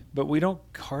 Mm-hmm. But we don't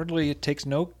it takes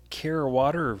no care or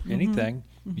water or anything.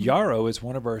 Yarrow is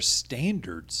one of our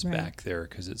standards Right. back there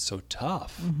because it's so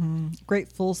tough. Great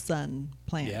full sun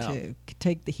plant Yeah. too. Could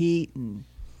take the heat and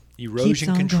Erosion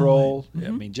on control. I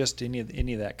mean, just any of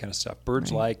that kind of stuff.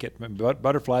 Birds Right. like it.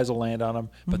 Butterflies will land on them,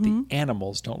 but the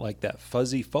animals don't like that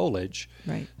fuzzy foliage.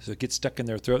 Right. So it gets stuck in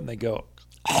their throat, and they go,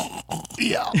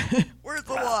 yeah. Where's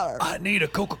the water? "I need a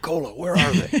Coca-Cola. Where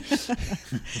are they?"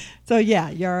 So yeah,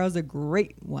 yarrow's a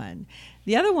great one.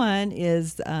 The other one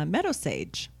is meadow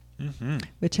sage,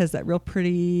 which has that real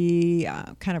pretty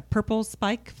kind of purple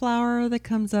spike flower that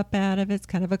comes up out of it. It's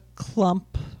kind of a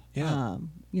clump, Yeah.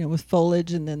 with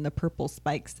foliage and then the purple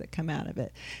spikes that come out of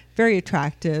it. Very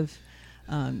attractive,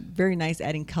 very nice,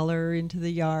 adding color into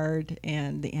the yard,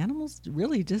 and the animals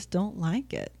really just don't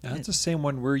like it. That's the same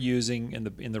one we're using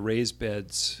in the raised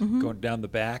beds going down the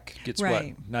back. Gets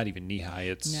Right. what? Not even knee high.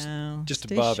 It's No, just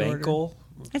stay above shorter. ankle.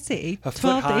 I'd say A foot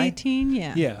 12 to high? 18,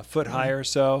 yeah. Yeah, a foot higher or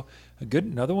so.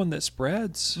 Another one that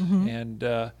spreads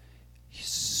and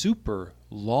super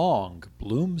long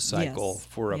bloom cycle Yes,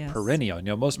 for a yes. perennial.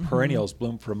 Most perennials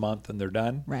bloom for a month and they're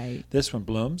done. Right. This one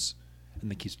blooms and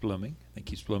then keeps blooming and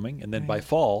keeps blooming, and then by Right.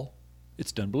 fall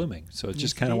it's done blooming. So it's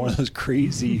just Yes, kind of it one of is. those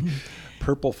crazy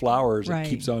purple flowers that Right.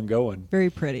 keeps on going. Very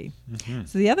pretty.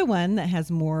 So the other one that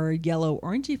has more yellow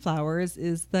orangey flowers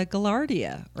is the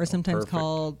gaillardia, or sometimes perfect.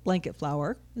 called blanket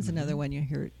flower is another one you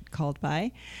hear it called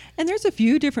by. And there's a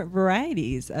few different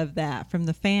varieties of that, from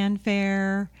the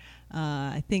fanfare.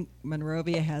 I think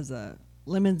Monrovia has a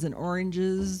lemons and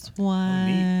oranges one.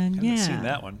 Neat. Haven't Yeah, seen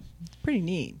that one. It's pretty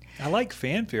neat. I like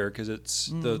fanfare because it's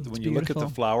when you look at the beautiful.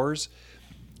 flowers,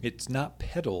 it's not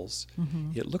petals.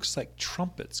 It looks like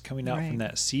trumpets coming out Right. from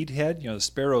that seed head. The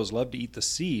sparrows love to eat the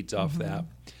seeds off that.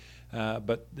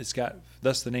 But it's got,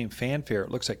 thus the name fanfare. It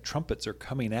looks like trumpets are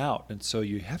coming out. And so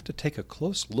you have to take a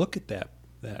close look at that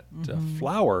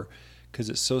flower because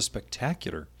it's so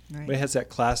spectacular. Right. But it has that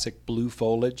classic blue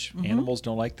foliage. Animals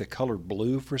don't like the color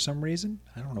blue for some reason.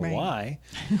 I don't know Right. why.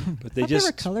 But they I thought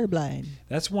just... they were colorblind.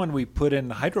 That's one we put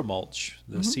in hydromulch,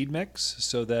 the seed mix,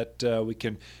 so that we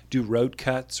can do road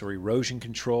cuts or erosion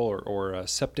control or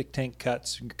septic tank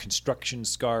cuts, construction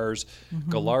scars.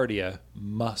 Gaillardia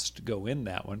must go in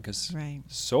that one because Right.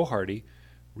 so hardy,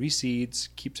 reseeds,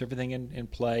 keeps everything in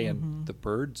play, and the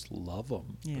birds love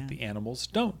them, Yeah. but the animals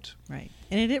don't. Right.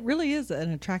 And it really is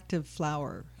an attractive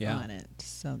flower Yeah. on it.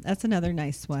 So that's another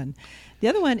nice one. The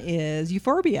other one is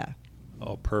euphorbia.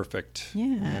 Oh, perfect.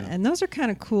 Yeah. And those are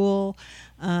kind of cool.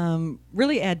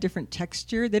 Really add different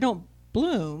texture. They don't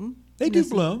bloom. They do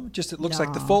bloom, just it looks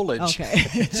like the No. foliage. Okay.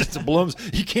 It's just it blooms.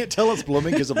 You can't tell it's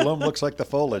blooming because the bloom looks like the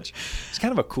foliage. It's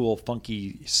kind of a cool,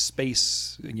 funky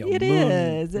space. It moon,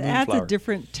 is. It moon adds flower. a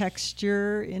different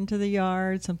texture into the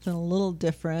yard, something a little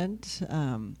different.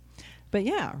 But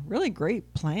yeah, really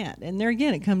great plant. And there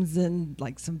again, it comes in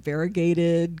like some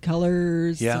variegated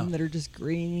colors, Yeah. some that are just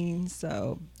green.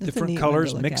 So it's a Different neat one to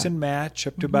colors look mix at. and match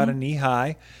up to about a knee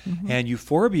high. And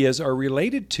euphorbias are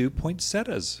related to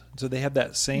poinsettias. So they have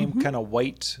that same kind of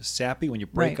white sappy when you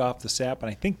break Right. off the sap.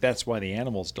 And I think that's why the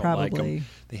animals don't like Probably. them.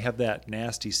 They have that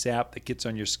nasty sap that gets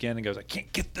on your skin and goes, "I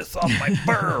can't get this off my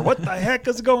fur. What the heck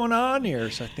is going on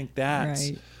here?" So I think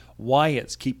that's Right. why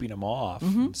it's keeping them off.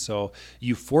 And so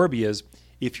euphorbias,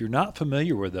 if you're not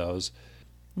familiar with those,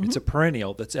 it's a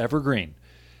perennial that's evergreen.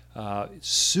 It's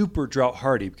super drought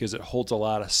hardy because it holds a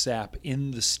lot of sap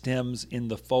in the stems, in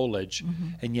the foliage,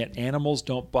 and yet animals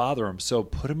don't bother them. So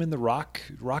put them in the rock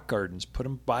gardens, put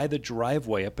them by the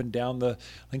driveway, up and down the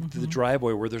length of the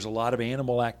driveway where there's a lot of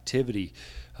animal activity.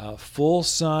 Full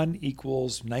sun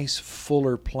equals nice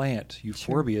fuller plant.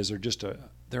 Euphorbias are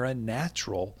they're a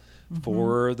natural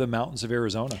for the mountains of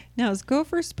Arizona. Now, is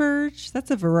gopher spurge, that's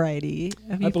a variety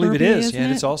of I believe it is. isn't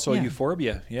And it? it's also Yeah. a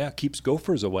euphorbia. Yeah, keeps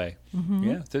gophers away.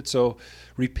 Yeah, so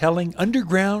repelling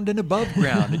underground and above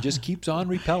ground. It just keeps on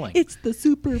repelling. It's the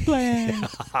super plant.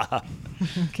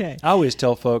 Okay. I always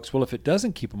tell folks, well, if it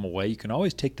doesn't keep them away, you can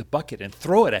always take the bucket and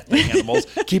throw it at the animals,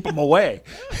 keep them away.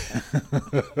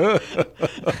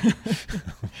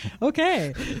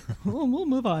 Okay. We'll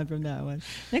move on from that one.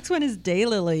 Next one is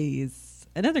daylilies.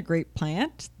 Another great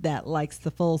plant that likes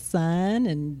the full sun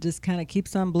and just kind of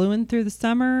keeps on blooming through the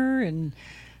summer and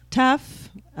tough.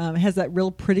 It has that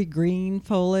real pretty green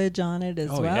foliage on it as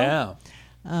well.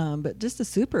 Yeah. But just a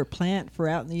super plant for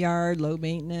out in the yard, low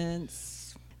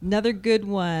maintenance. Another good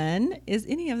one is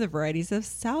any of the varieties of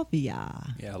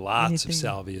salvia. Yeah, lots of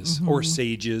salvias. Or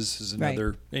sages is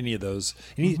another, any of those.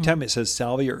 Anytime it says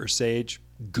salvia or sage,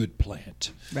 good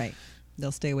plant. Right.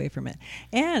 They'll stay away from it.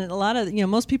 And a lot of,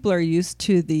 most people are used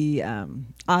to the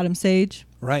autumn sage.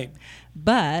 Right.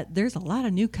 But there's a lot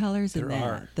of new colors in There that.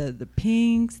 are. The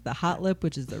pinks, the hot lip,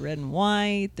 which is the red and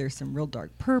white. There's some real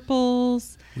dark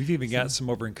purples. We've even got some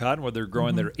over in Cottonwood. They're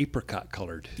growing that are apricot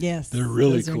colored. Yes. They're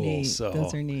really those are cool. neat. So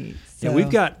Those are neat. yeah, So-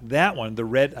 we've got that one, the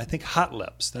red, I think hot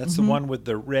lips. That's the one with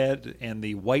the red and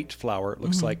the white flower. It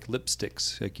looks like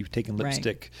lipsticks, like you've taken Right.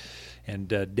 lipstick and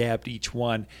dabbed each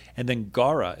one. And then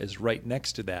Gara is right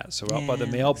next to that. So out by the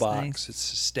Yeah, mailbox, looks nice. it's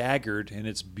staggered and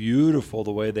it's beautiful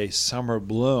the way they summer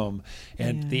bloom.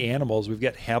 And Yeah. the animals, we've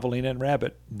got Javelina and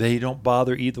rabbit. They don't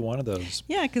bother either one of those.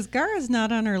 Yeah, because Gara's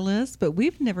not on our list, but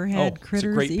we've never had critters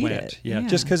it's a great eat plant. it. Yeah,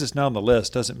 just because it's not on the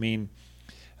list doesn't mean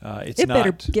it's it not.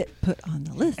 better get put on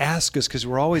the list. Ask us because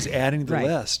we're always adding to the Right.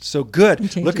 list. So good. And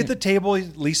changing Look at it. the table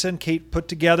Lisa and Kate put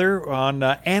together on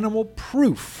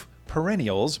animal-proof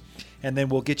perennials, and then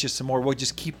we'll get you some more. We'll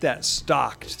just keep that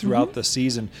stocked throughout the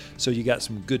season so you got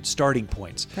some good starting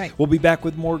points. Right. We'll be back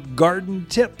with more garden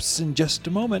tips in just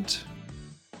a moment.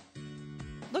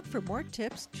 Look for more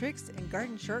tips, tricks, and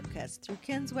garden shortcuts through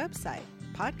Ken's website.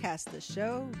 Podcast the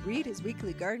show, read his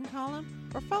weekly garden column,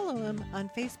 or follow him on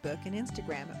Facebook and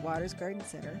Instagram at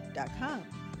watersgardencenter.com.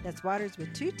 That's Waters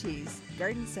with 2 T's,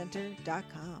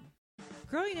 gardencenter.com.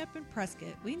 Growing up in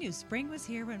Prescott, we knew spring was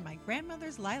here when my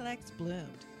grandmother's lilacs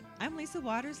bloomed. I'm Lisa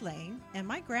Waters Lane, and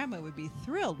my grandma would be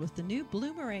thrilled with the new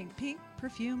Bloomerang Pink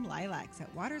Perfume Lilacs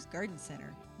at Waters Garden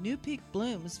Center. New pink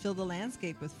blooms fill the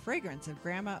landscape with fragrance of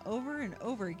Grandma over and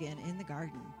over again in the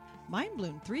garden. Mine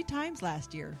bloomed 3 times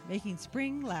last year, making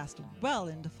spring last well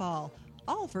into fall,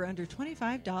 all for under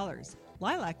 $25.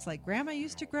 Lilacs like Grandma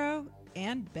used to grow,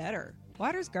 and better.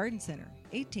 Waters Garden Center,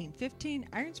 1815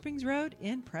 Iron Springs Road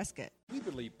in Prescott. We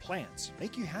believe plants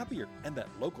make you happier and that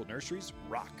local nurseries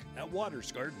rock. At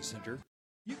Waters Garden Center,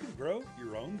 you can grow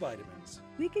your own vitamins.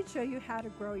 We can show you how to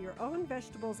grow your own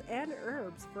vegetables and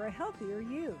herbs for a healthier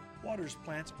you. Waters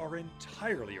plants are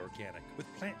entirely organic, with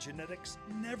plant genetics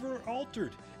never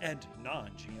altered and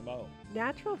non-GMO.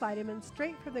 Natural vitamins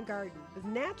straight from the garden with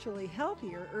naturally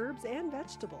healthier herbs and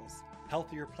vegetables.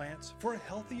 Healthier plants for a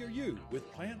healthier you with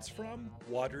plants from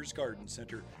Waters Garden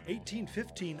Center,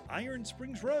 1815 Iron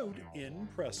Springs Road in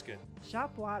Prescott.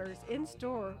 Shop Waters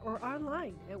in-store or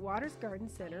online at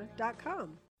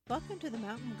watersgardencenter.com. Welcome to the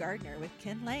Mountain Gardener with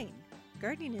Ken Lane.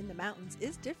 Gardening in the mountains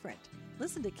is different.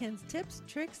 Listen to Ken's tips,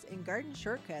 tricks, and garden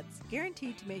shortcuts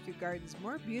guaranteed to make your gardens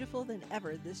more beautiful than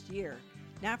ever this year.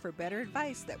 Now for better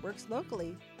advice that works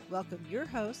locally, welcome your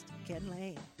host, Ken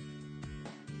Lane.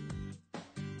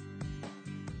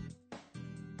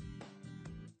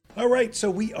 All right, so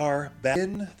we are back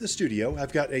in the studio.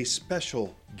 I've got a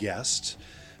special guest.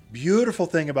 Beautiful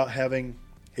thing about having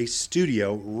a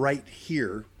studio right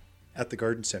here at the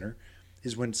Garden Center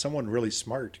is when someone really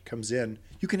smart comes in,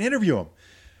 you can interview them.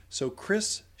 So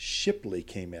Chris Shipley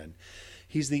came in.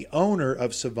 He's the owner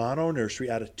of Savano Nursery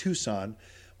out of Tucson,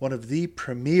 one of the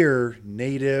premier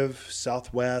native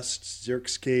Southwest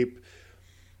Xeriscape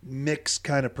mix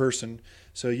kind of person.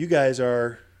 So you guys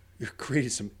are creating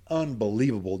some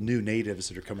unbelievable new natives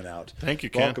that are coming out. Thank you,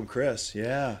 Ken. Welcome, Chris.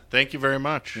 Yeah. Thank you very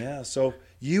much. Yeah. So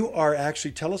you are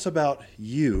actually, tell us about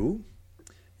you,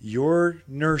 your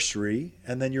nursery,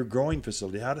 and then your growing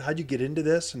facility. How'd you get into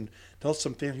this? And tell us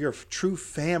something. You're a true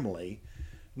family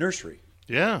nursery.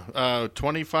 Yeah.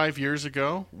 25 years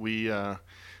ago, we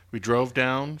drove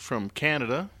down from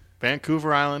Canada,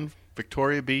 Vancouver Island,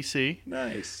 Victoria, BC.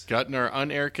 Nice. Got in our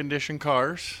unair-conditioned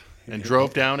cars and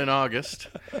drove down in August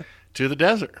to the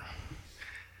desert.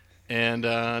 And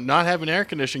not having air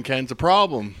conditioning, Ken's a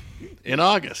problem in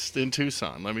August in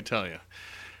Tucson, let me tell you.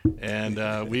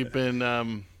 And we've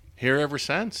been here ever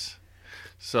since.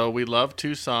 So we love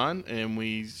Tucson, and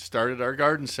we started our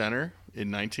garden center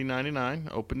in 1999,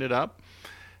 opened it up,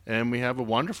 And we have a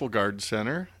wonderful garden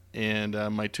center. And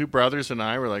my two brothers and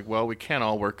I were like, well, we can't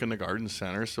all work in the garden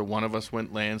center. So one of us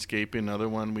went landscaping, another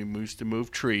one we used to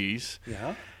move trees.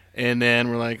 Yeah. And then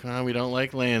we're like, well, we don't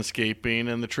like landscaping,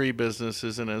 and the tree business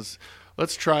isn't as,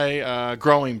 let's try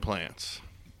growing plants.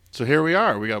 So here we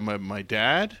are. We got my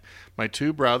dad, my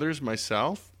two brothers,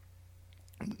 myself.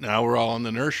 Now we're all in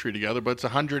the nursery together, but it's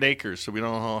 100 acres, so we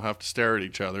don't all have to stare at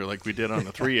each other like we did on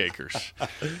the 3 acres.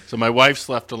 So my wife's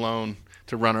left alone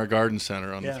to run our garden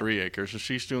center on the 3 acres, so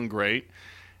she's doing great.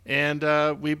 And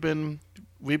we've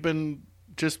been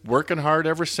just working hard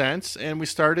ever since, and we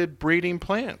started breeding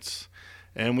plants.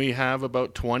 And we have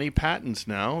about 20 patents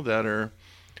now that are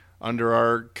under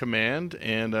our command,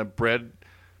 and bred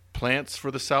plants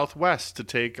for the Southwest to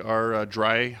take our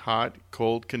dry, hot,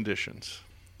 cold conditions.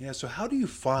 Yeah, so how do you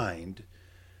find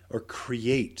or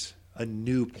create a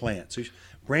new plant? So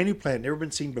brand new plant, never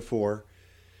been seen before,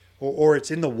 or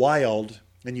it's in the wild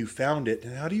and you found it.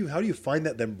 And how do you find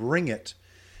that, then bring it?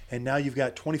 And now you've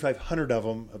got 2,500 of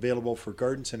them available for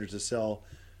garden centers to sell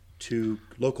to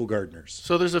local gardeners.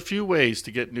 So there's a few ways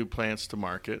to get new plants to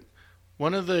market.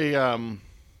 One of the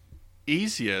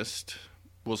easiest,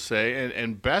 we'll say,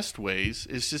 and best ways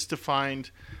is just to find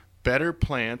better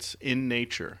plants in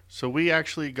nature. So we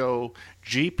actually go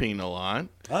jeeping a lot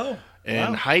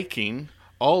and hiking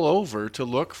all over to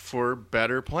look for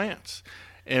better plants.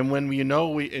 And when we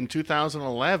in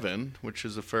 2011, which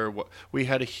is we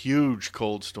had a huge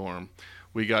cold storm.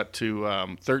 We got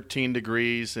to 13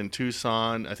 degrees in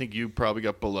Tucson. I think you probably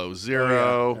got below zero.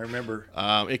 Oh, yeah. I remember.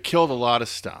 It killed a lot of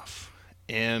stuff.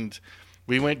 And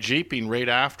we went jeeping right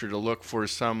after to look for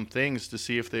some things to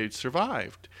see if they'd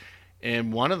survived.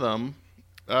 And one of them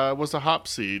was a hop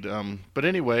seed. But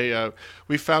anyway,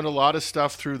 we found a lot of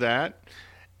stuff through that.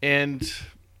 And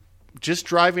just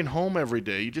driving home every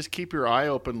day, you just keep your eye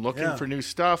open looking for new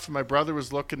stuff. My brother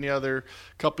was looking the other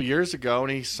couple years ago,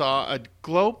 and he saw a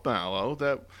globe mallow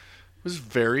that was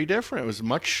very different. It was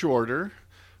much shorter,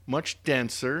 much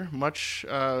denser,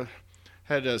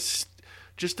 had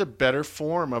just a better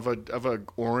form of a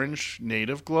orange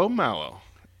native globe mallow.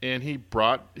 And he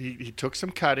took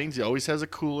some cuttings. He always has a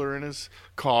cooler in his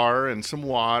car and some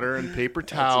water and paper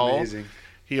towel. That's amazing.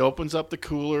 He opens up the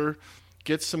cooler,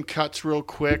 gets some cuts real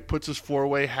quick, puts his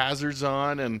 4-way hazards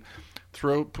on, and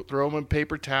throw them in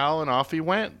paper towel, and off he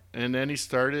went. And then he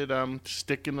started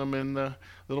sticking them in the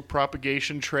little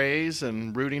propagation trays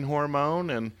and rooting hormone,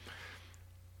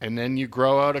 and then you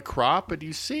grow out a crop, and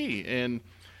you see. And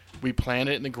we plant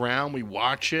it in the ground, we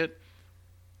watch it,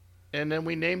 and then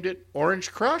we named it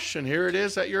Orange Crush, and here it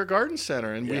is at your garden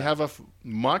center. And we have a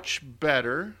much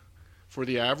better, for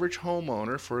the average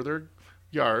homeowner, for their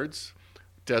yards,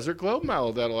 desert globe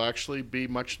mallow that'll actually be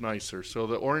much nicer. So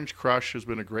the Orange Crush has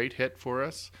been a great hit for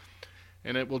us,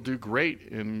 and it will do great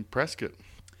in Prescott.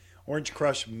 Orange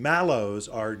Crush mallows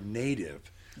are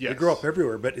native. Yes. They grow up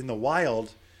everywhere, but in the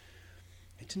wild,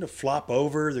 they tend to flop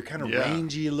over. They're kind of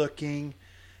rangy looking.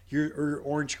 Your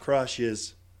Orange Crush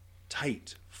is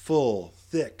tight, full,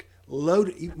 thick,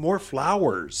 loaded, more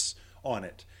flowers on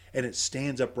it, and it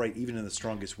stands upright even in the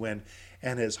strongest wind,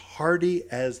 and as hardy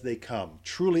as they come.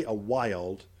 Truly a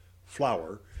wild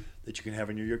flower that you can have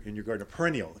in your garden, a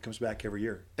perennial that comes back every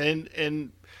year. And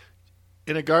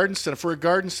in a garden center, for a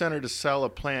garden center to sell a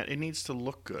plant, it needs to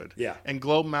look good. Yeah. And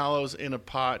globe mallows in a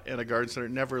pot in a garden center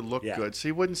never look good, so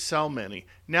you wouldn't sell many.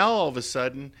 Now all of a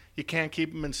sudden you can't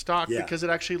keep them in stock because it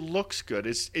actually looks good.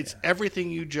 It's everything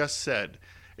you just said.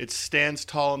 It stands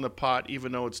tall in the pot,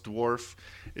 even though it's dwarf.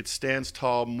 It stands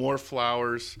tall, more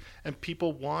flowers, and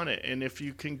people want it. And if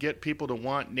you can get people to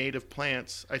want native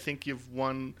plants, I think you've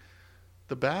won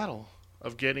the battle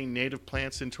of getting native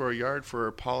plants into our yard for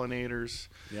our pollinators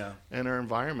and our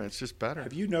environment. It's just better.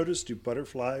 Have you noticed, do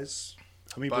butterflies,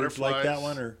 hummingbirds like that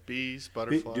one? Or bees,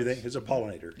 butterflies. Do they? It's a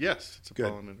pollinator. Yes, it's a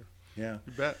pollinator. Yeah.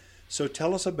 You bet. So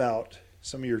tell us about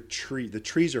some of your tree. The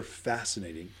trees are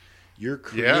fascinating. You're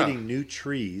creating new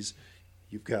trees.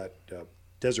 You've got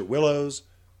desert willows,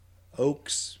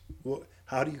 oaks. Well,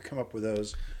 how do you come up with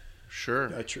those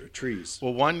trees?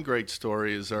 Well, one great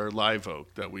story is our live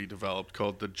oak that we developed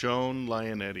called the Joan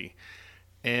Lionetti.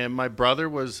 And my brother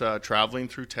was traveling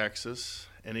through Texas,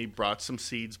 and he brought some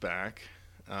seeds back.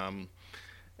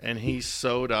 And he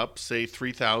sowed up, say,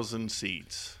 3,000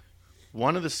 seeds.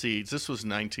 One of the seeds, this was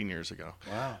 19 years ago.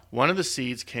 Wow. One of the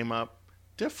seeds came up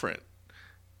different.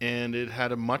 And it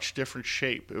had a much different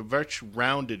shape, a very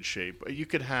rounded shape. You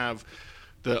could have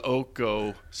the oak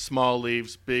go small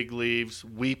leaves, big leaves,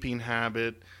 weeping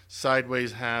habit,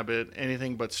 sideways habit,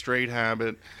 anything but straight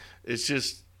habit. It's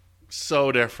just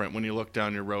so different when you look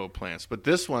down your row of plants. But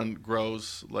this one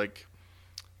grows like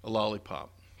a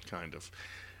lollipop. kind of.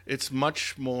 It's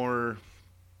much more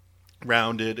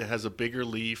rounded. It has a bigger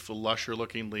leaf, a lusher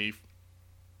looking leaf.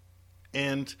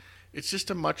 And it's just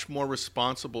a much more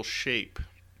responsible shape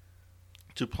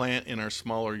to plant in our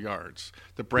smaller yards.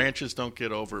 The branches don't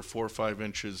get over 4 or 5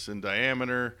 inches in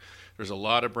diameter. There's a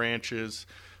lot of branches,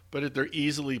 but they're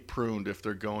easily pruned if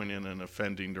they're going in an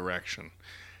offending direction.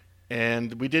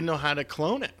 And we didn't know how to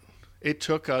clone it. It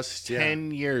took us 10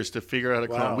 years to figure out how to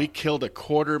clone. We killed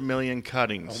 250,000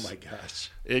 cuttings. Oh my gosh.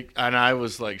 And I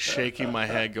was like shaking my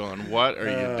head going, what are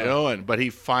you doing? But he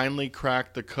finally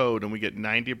cracked the code, and we get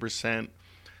 90%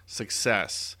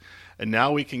 success. And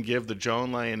now we can give the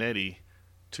Joan Leonetti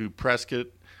to Prescott,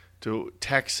 to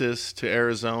Texas, to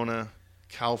Arizona,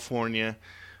 California.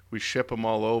 We ship them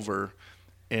all over.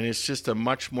 And it's just a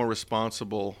much more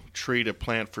responsible tree to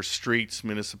plant for streets,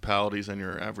 municipalities, and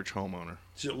your average homeowner.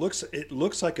 So it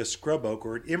looks like a scrub oak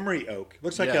or an emery oak. It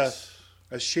looks like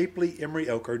a shapely emery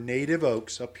oak or native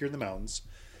oaks up here in the mountains,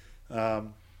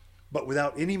 but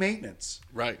without any maintenance.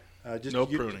 Right. No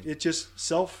pruning.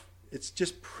 It's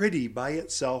just pretty by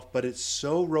itself, but it's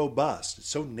so robust. It's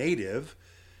so native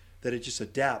that it just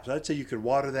adapts. I'd say you could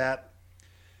water that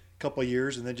couple of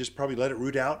years and then just probably let it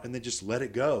root out and then just let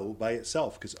it go by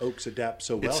itself because oaks adapt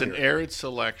so well. It's an arid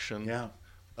selection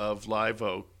of live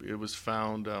oak. It was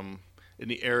found in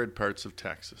the arid parts of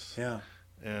Texas. Yeah.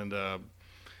 And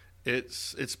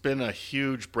it's been a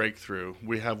huge breakthrough.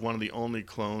 We have one of the only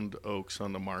cloned oaks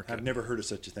on the market. I've never heard of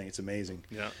such a thing. It's amazing.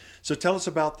 Yeah. So tell us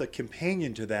about the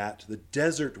companion to that, the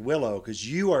desert willow, because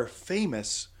you are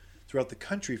famous throughout the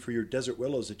country for your desert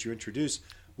willows that you introduce.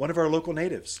 One of our local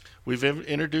natives. We've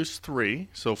introduced 3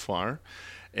 so far,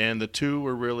 and the 2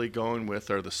 we're really going with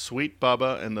are the Sweet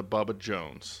Bubba and the Bubba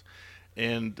Jones.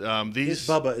 And these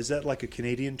Bubba, is that like a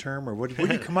Canadian term, or where did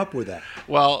you come up with that?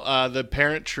 Well, the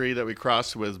parent tree that we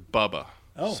crossed with Bubba.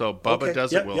 Oh, so Bubba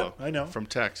Desert Willow I know. from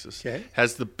Texas Okay.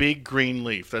 has the big green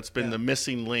leaf. That's been the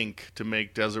missing link to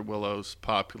make desert willows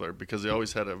popular because they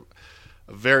always had a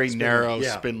very narrow,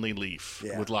 spindly leaf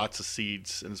with lots of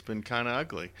seeds, and it's been kind of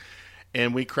ugly.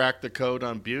 And we cracked the code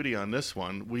on beauty on this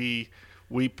one. We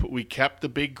kept the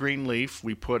big green leaf.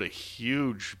 We put a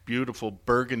huge, beautiful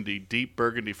deep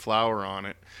burgundy flower on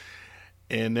it.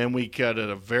 And then we got it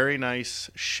a very nice,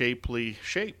 shapely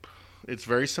shape. It's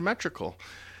very symmetrical.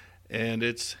 And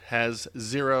it has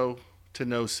 0 to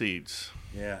no seeds.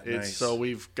 Yeah, nice. So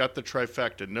we've got the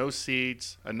trifecta: no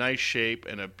seeds, a nice shape,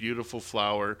 and a beautiful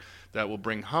flower that will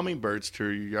bring hummingbirds to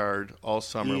your yard all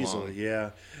summer long. Easily,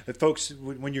 yeah. And folks,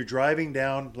 when you're driving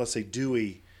down, let's say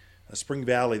Dewey, Spring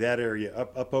Valley, that area,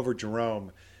 up over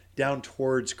Jerome, down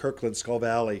towards Kirkland, Skull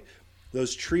Valley,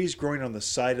 those trees growing on the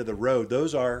side of the road,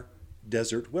 those are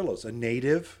desert willows, a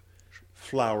native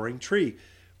flowering tree.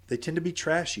 They tend to be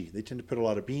trashy. They tend to put a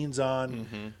lot of beans on.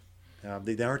 Mm-hmm.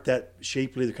 They aren't that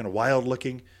shapely. They're kind of wild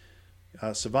looking.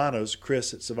 Savano's,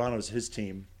 Chris at Savano's, his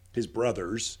team, his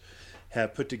brothers,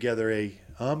 have put together a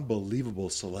unbelievable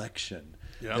selection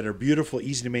that are beautiful,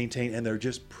 easy to maintain, and they're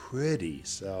just pretty.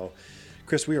 So,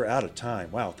 Chris, we are out of time.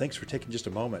 Wow, thanks for taking just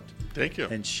a moment. Thank you.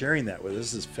 And sharing that with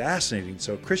us. This is fascinating.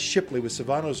 So, Chris Shipley with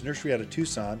Savano's Nursery out of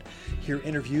Tucson, here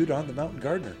interviewed on The Mountain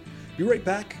Gardener. Be right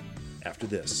back after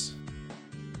this.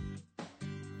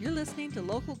 You're listening to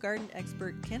local garden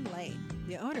expert Ken Lane,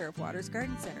 the owner of Waters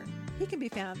Garden Center. He can be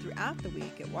found throughout the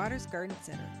week at Waters Garden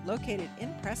Center, located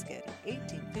in Prescott at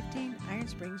 1815 Iron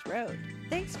Springs Road.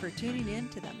 Thanks for tuning in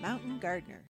to The Mountain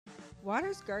Gardener.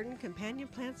 Waters Garden companion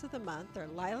plants of the month are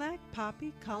lilac,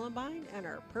 poppy, columbine, and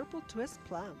our purple twist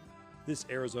plum. This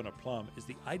Arizona plum is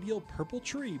the ideal purple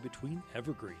tree between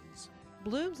evergreens.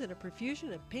 Blooms in a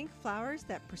profusion of pink flowers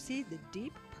that precede the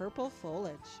deep purple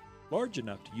foliage. Large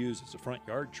enough to use as a front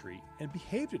yard tree and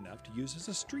behaved enough to use as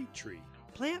a street tree.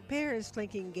 Plant pairs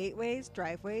flanking gateways,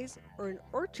 driveways, or an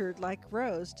orchard-like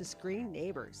rows to screen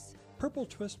neighbors. Purple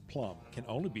twist plum can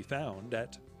only be found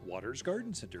at Waters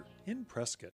Garden Center in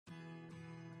Prescott.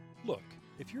 Look,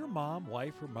 if your mom,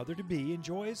 wife, or mother-to-be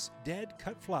enjoys dead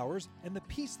cut flowers and the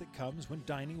peace that comes when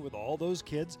dining with all those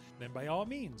kids, then by all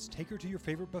means take her to your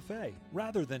favorite buffet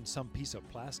rather than some piece of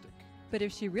plastic. But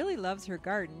if she really loves her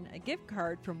garden, a gift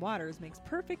card from Waters makes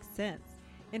perfect sense.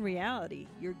 In reality,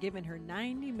 you're giving her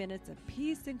 90 minutes of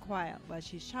peace and quiet while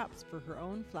she shops for her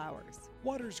own flowers.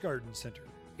 Waters Garden Center,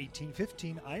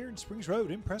 1815 Iron Springs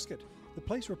Road in Prescott, the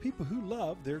place where people who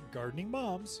love their gardening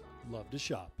moms love to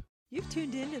shop. You've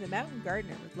tuned in to The Mountain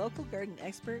Gardener with local garden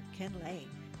expert Ken Lane.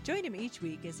 Join him each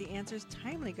week as he answers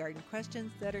timely garden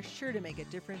questions that are sure to make a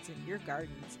difference in your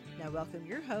gardens. Now welcome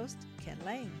your host, Ken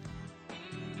Lane.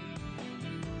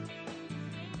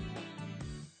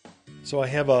 So I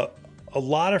have a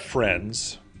lot of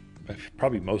friends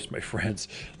probably most of my friends,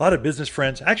 a lot of business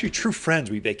friends, actually true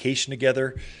friends. We vacation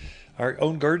together, our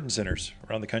own garden centers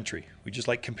around the country. We just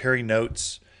like comparing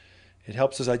notes. It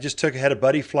helps us. I had a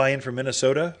buddy fly in from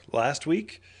Minnesota last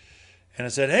week, and I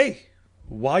said, hey,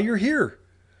 while you're here,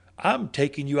 I'm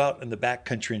taking you out in the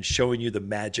backcountry and showing you the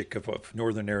magic of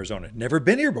northern Arizona. Never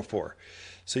been here before.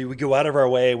 So we go out of our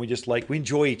way and we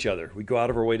enjoy each other. We go out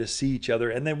of our way to see each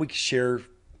other, and then we share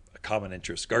a common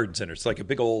interest, garden centers. It's like a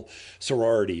big old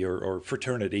sorority or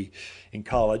fraternity in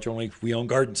college, only we own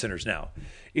garden centers now.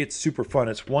 It's super fun.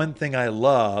 It's one thing I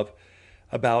love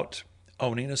about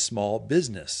owning a small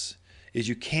business is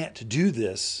you can't do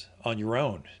this on your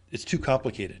own. It's too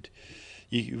complicated.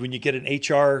 When you get an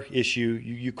HR issue,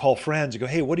 you call friends and go,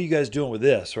 hey, what are you guys doing with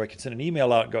this? Or I can send an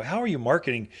email out and go, how are you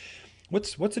marketing?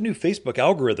 What's the new Facebook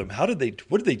algorithm? What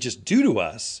did they just do to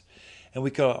us? And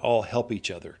we can all help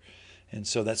each other. And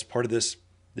so that's part of this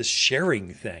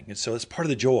sharing thing. And so it's part of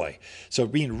the joy. So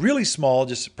being really small,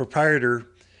 just a proprietor,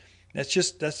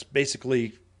 that's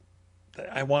basically,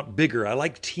 I want bigger. I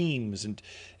like teams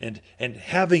and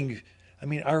having,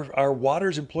 our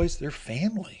Waters employees, they're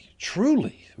family.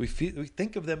 Truly, we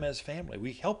think of them as family.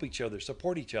 We help each other,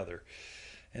 support each other.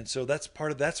 And so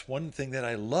that's one thing that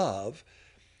I love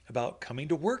about coming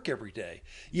to work every day.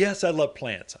 Yes, I love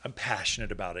plants. I'm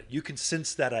passionate about it. You can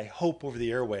sense that, I hope, over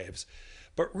the airwaves.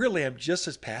 But really, I'm just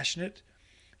as passionate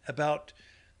about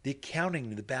the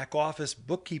accounting, the back office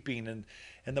bookkeeping,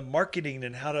 and the marketing,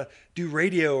 and how to do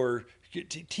radio or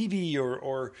TV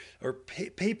or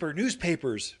paper,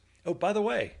 newspapers. Oh, by the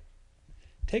way,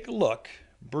 take a look.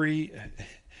 Bree,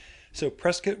 so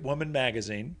Prescott Woman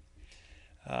Magazine,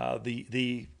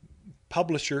 the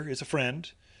publisher is a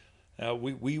friend.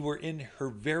 We were in her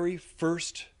very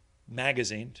first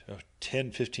magazine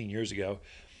 10, 15 years ago.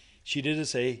 She did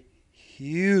us a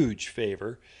huge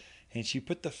favor, and she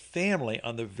put the family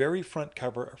on the very front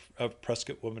cover of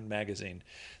Prescott Woman Magazine.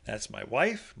 That's my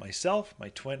wife, myself,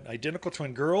 my identical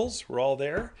twin girls. We're all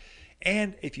there.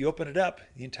 And if you open it up,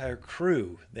 the entire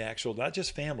crew, the actual, not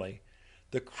just family,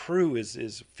 the crew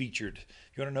is featured.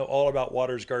 If you want to know all about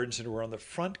Waters Garden Center, we're on the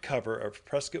front cover of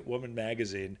Prescott Woman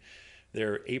Magazine,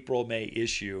 their April, May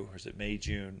issue, or is it May,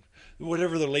 June?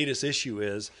 Whatever the latest issue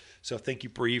is. So thank you,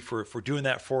 Bree, for doing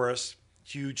that for us.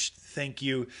 Huge thank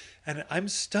you. And I'm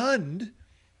stunned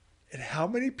at how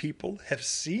many people have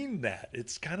seen that.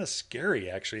 It's kind of scary,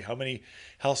 actually,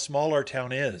 how small our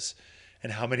town is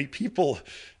and how many people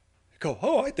go,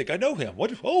 oh, I think I know him.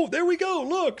 What? Oh, there we go.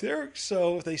 Look there.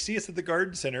 So if they see us at the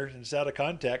garden center and it's out of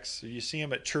context, you see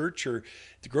them at church or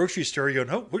at the grocery store, you're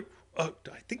going, I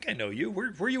think I know you.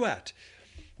 Where are you at?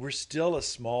 We're still a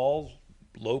small,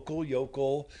 local,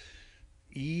 yokel,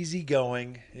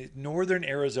 easygoing, northern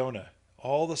Arizona.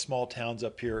 All the small towns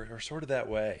up here are sort of that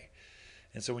way.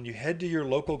 And so when you head to your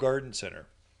local garden center,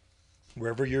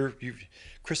 wherever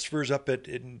Christopher's up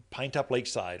in Pinetop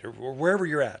Lakeside, or wherever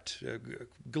you're at,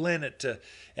 Glenn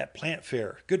at Plant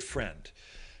Fair, good friend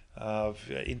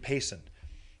in Payson,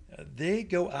 they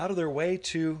go out of their way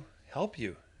to help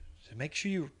you, to make sure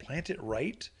you plant it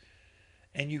right,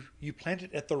 and you plant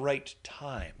it at the right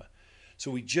time.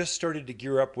 So we just started to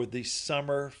gear up with these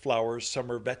summer flowers,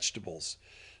 summer vegetables.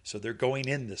 So they're going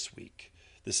in this week.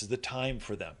 This is the time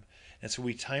for them. And so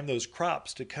we time those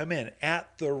crops to come in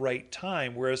at the right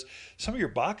time. Whereas some of your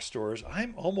box stores,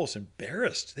 I'm almost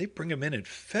embarrassed. They bring them in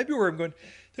February. I'm going,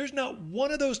 there's not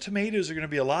one of those tomatoes are going to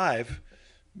be alive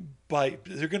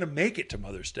they're going to make it to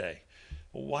Mother's Day.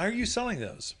 Well, why are you selling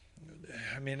those?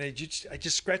 I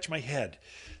just scratch my head.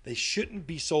 They shouldn't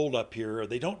be sold up here, or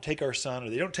they don't take our sun, or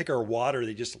they don't take our water.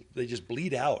 They just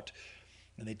bleed out,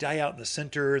 and they die out in the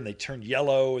center, and they turn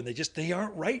yellow, and they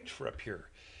aren't right for up here.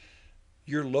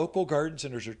 Your local garden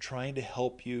centers are trying to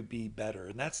help you be better.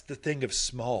 And that's the thing of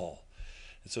small.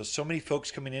 And so many folks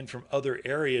coming in from other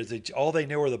areas, all they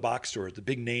know are the box stores, the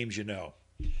big names you know.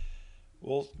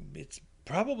 Well, it's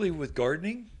probably with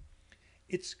gardening,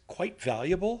 it's quite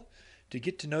valuable to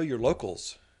get to know your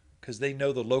locals, because they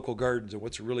know the local gardens and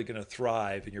what's really going to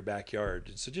thrive in your backyard.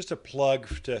 And so just a plug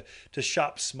to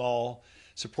shop small,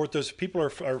 support those people.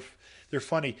 They're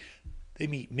funny. They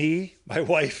meet me, my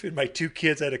wife, and my two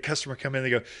kids. I had a customer come in and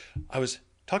they go, I was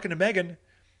talking to Megan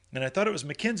and I thought it was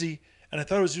Mackenzie and I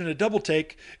thought I was doing a double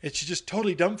take, and she's just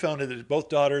totally dumbfounded that both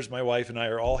daughters, my wife and I,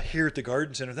 are all here at the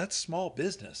garden center. That's small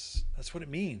business. That's what it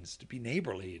means to be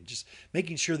neighborly and just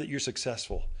making sure that you're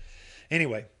successful.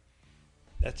 Anyway,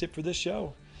 that's it for this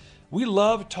show. We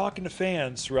love talking to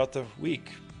fans throughout the week.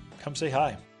 Come say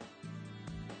hi.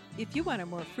 If you want a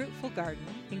more fruitful garden,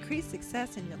 increased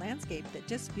success in your landscape that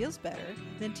just feels better,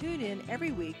 then tune in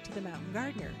every week to The Mountain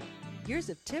Gardener. Years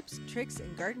of tips, tricks,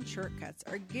 and garden shortcuts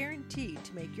are guaranteed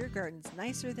to make your gardens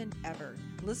nicer than ever.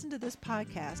 Listen to this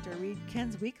podcast or read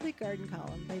Ken's weekly garden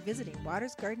column by visiting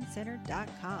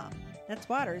watersgardencenter.com. That's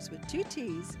Waters with 2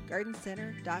 T's,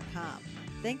 gardencenter.com.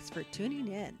 Thanks for tuning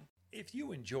in. If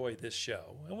you enjoy this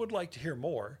show and would like to hear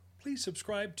more, please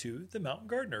subscribe to The Mountain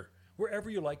Gardener, wherever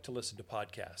you like to listen to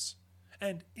podcasts.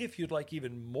 And if you'd like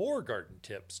even more garden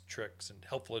tips, tricks, and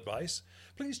helpful advice,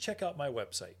 please check out my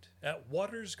website at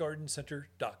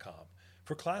watersgardencenter.com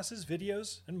for classes,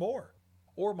 videos, and more,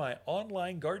 or my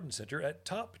online garden center at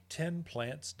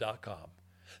top10plants.com.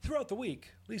 Throughout the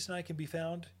week, Lisa and I can be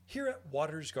found here at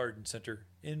Waters Garden Center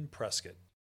in Prescott.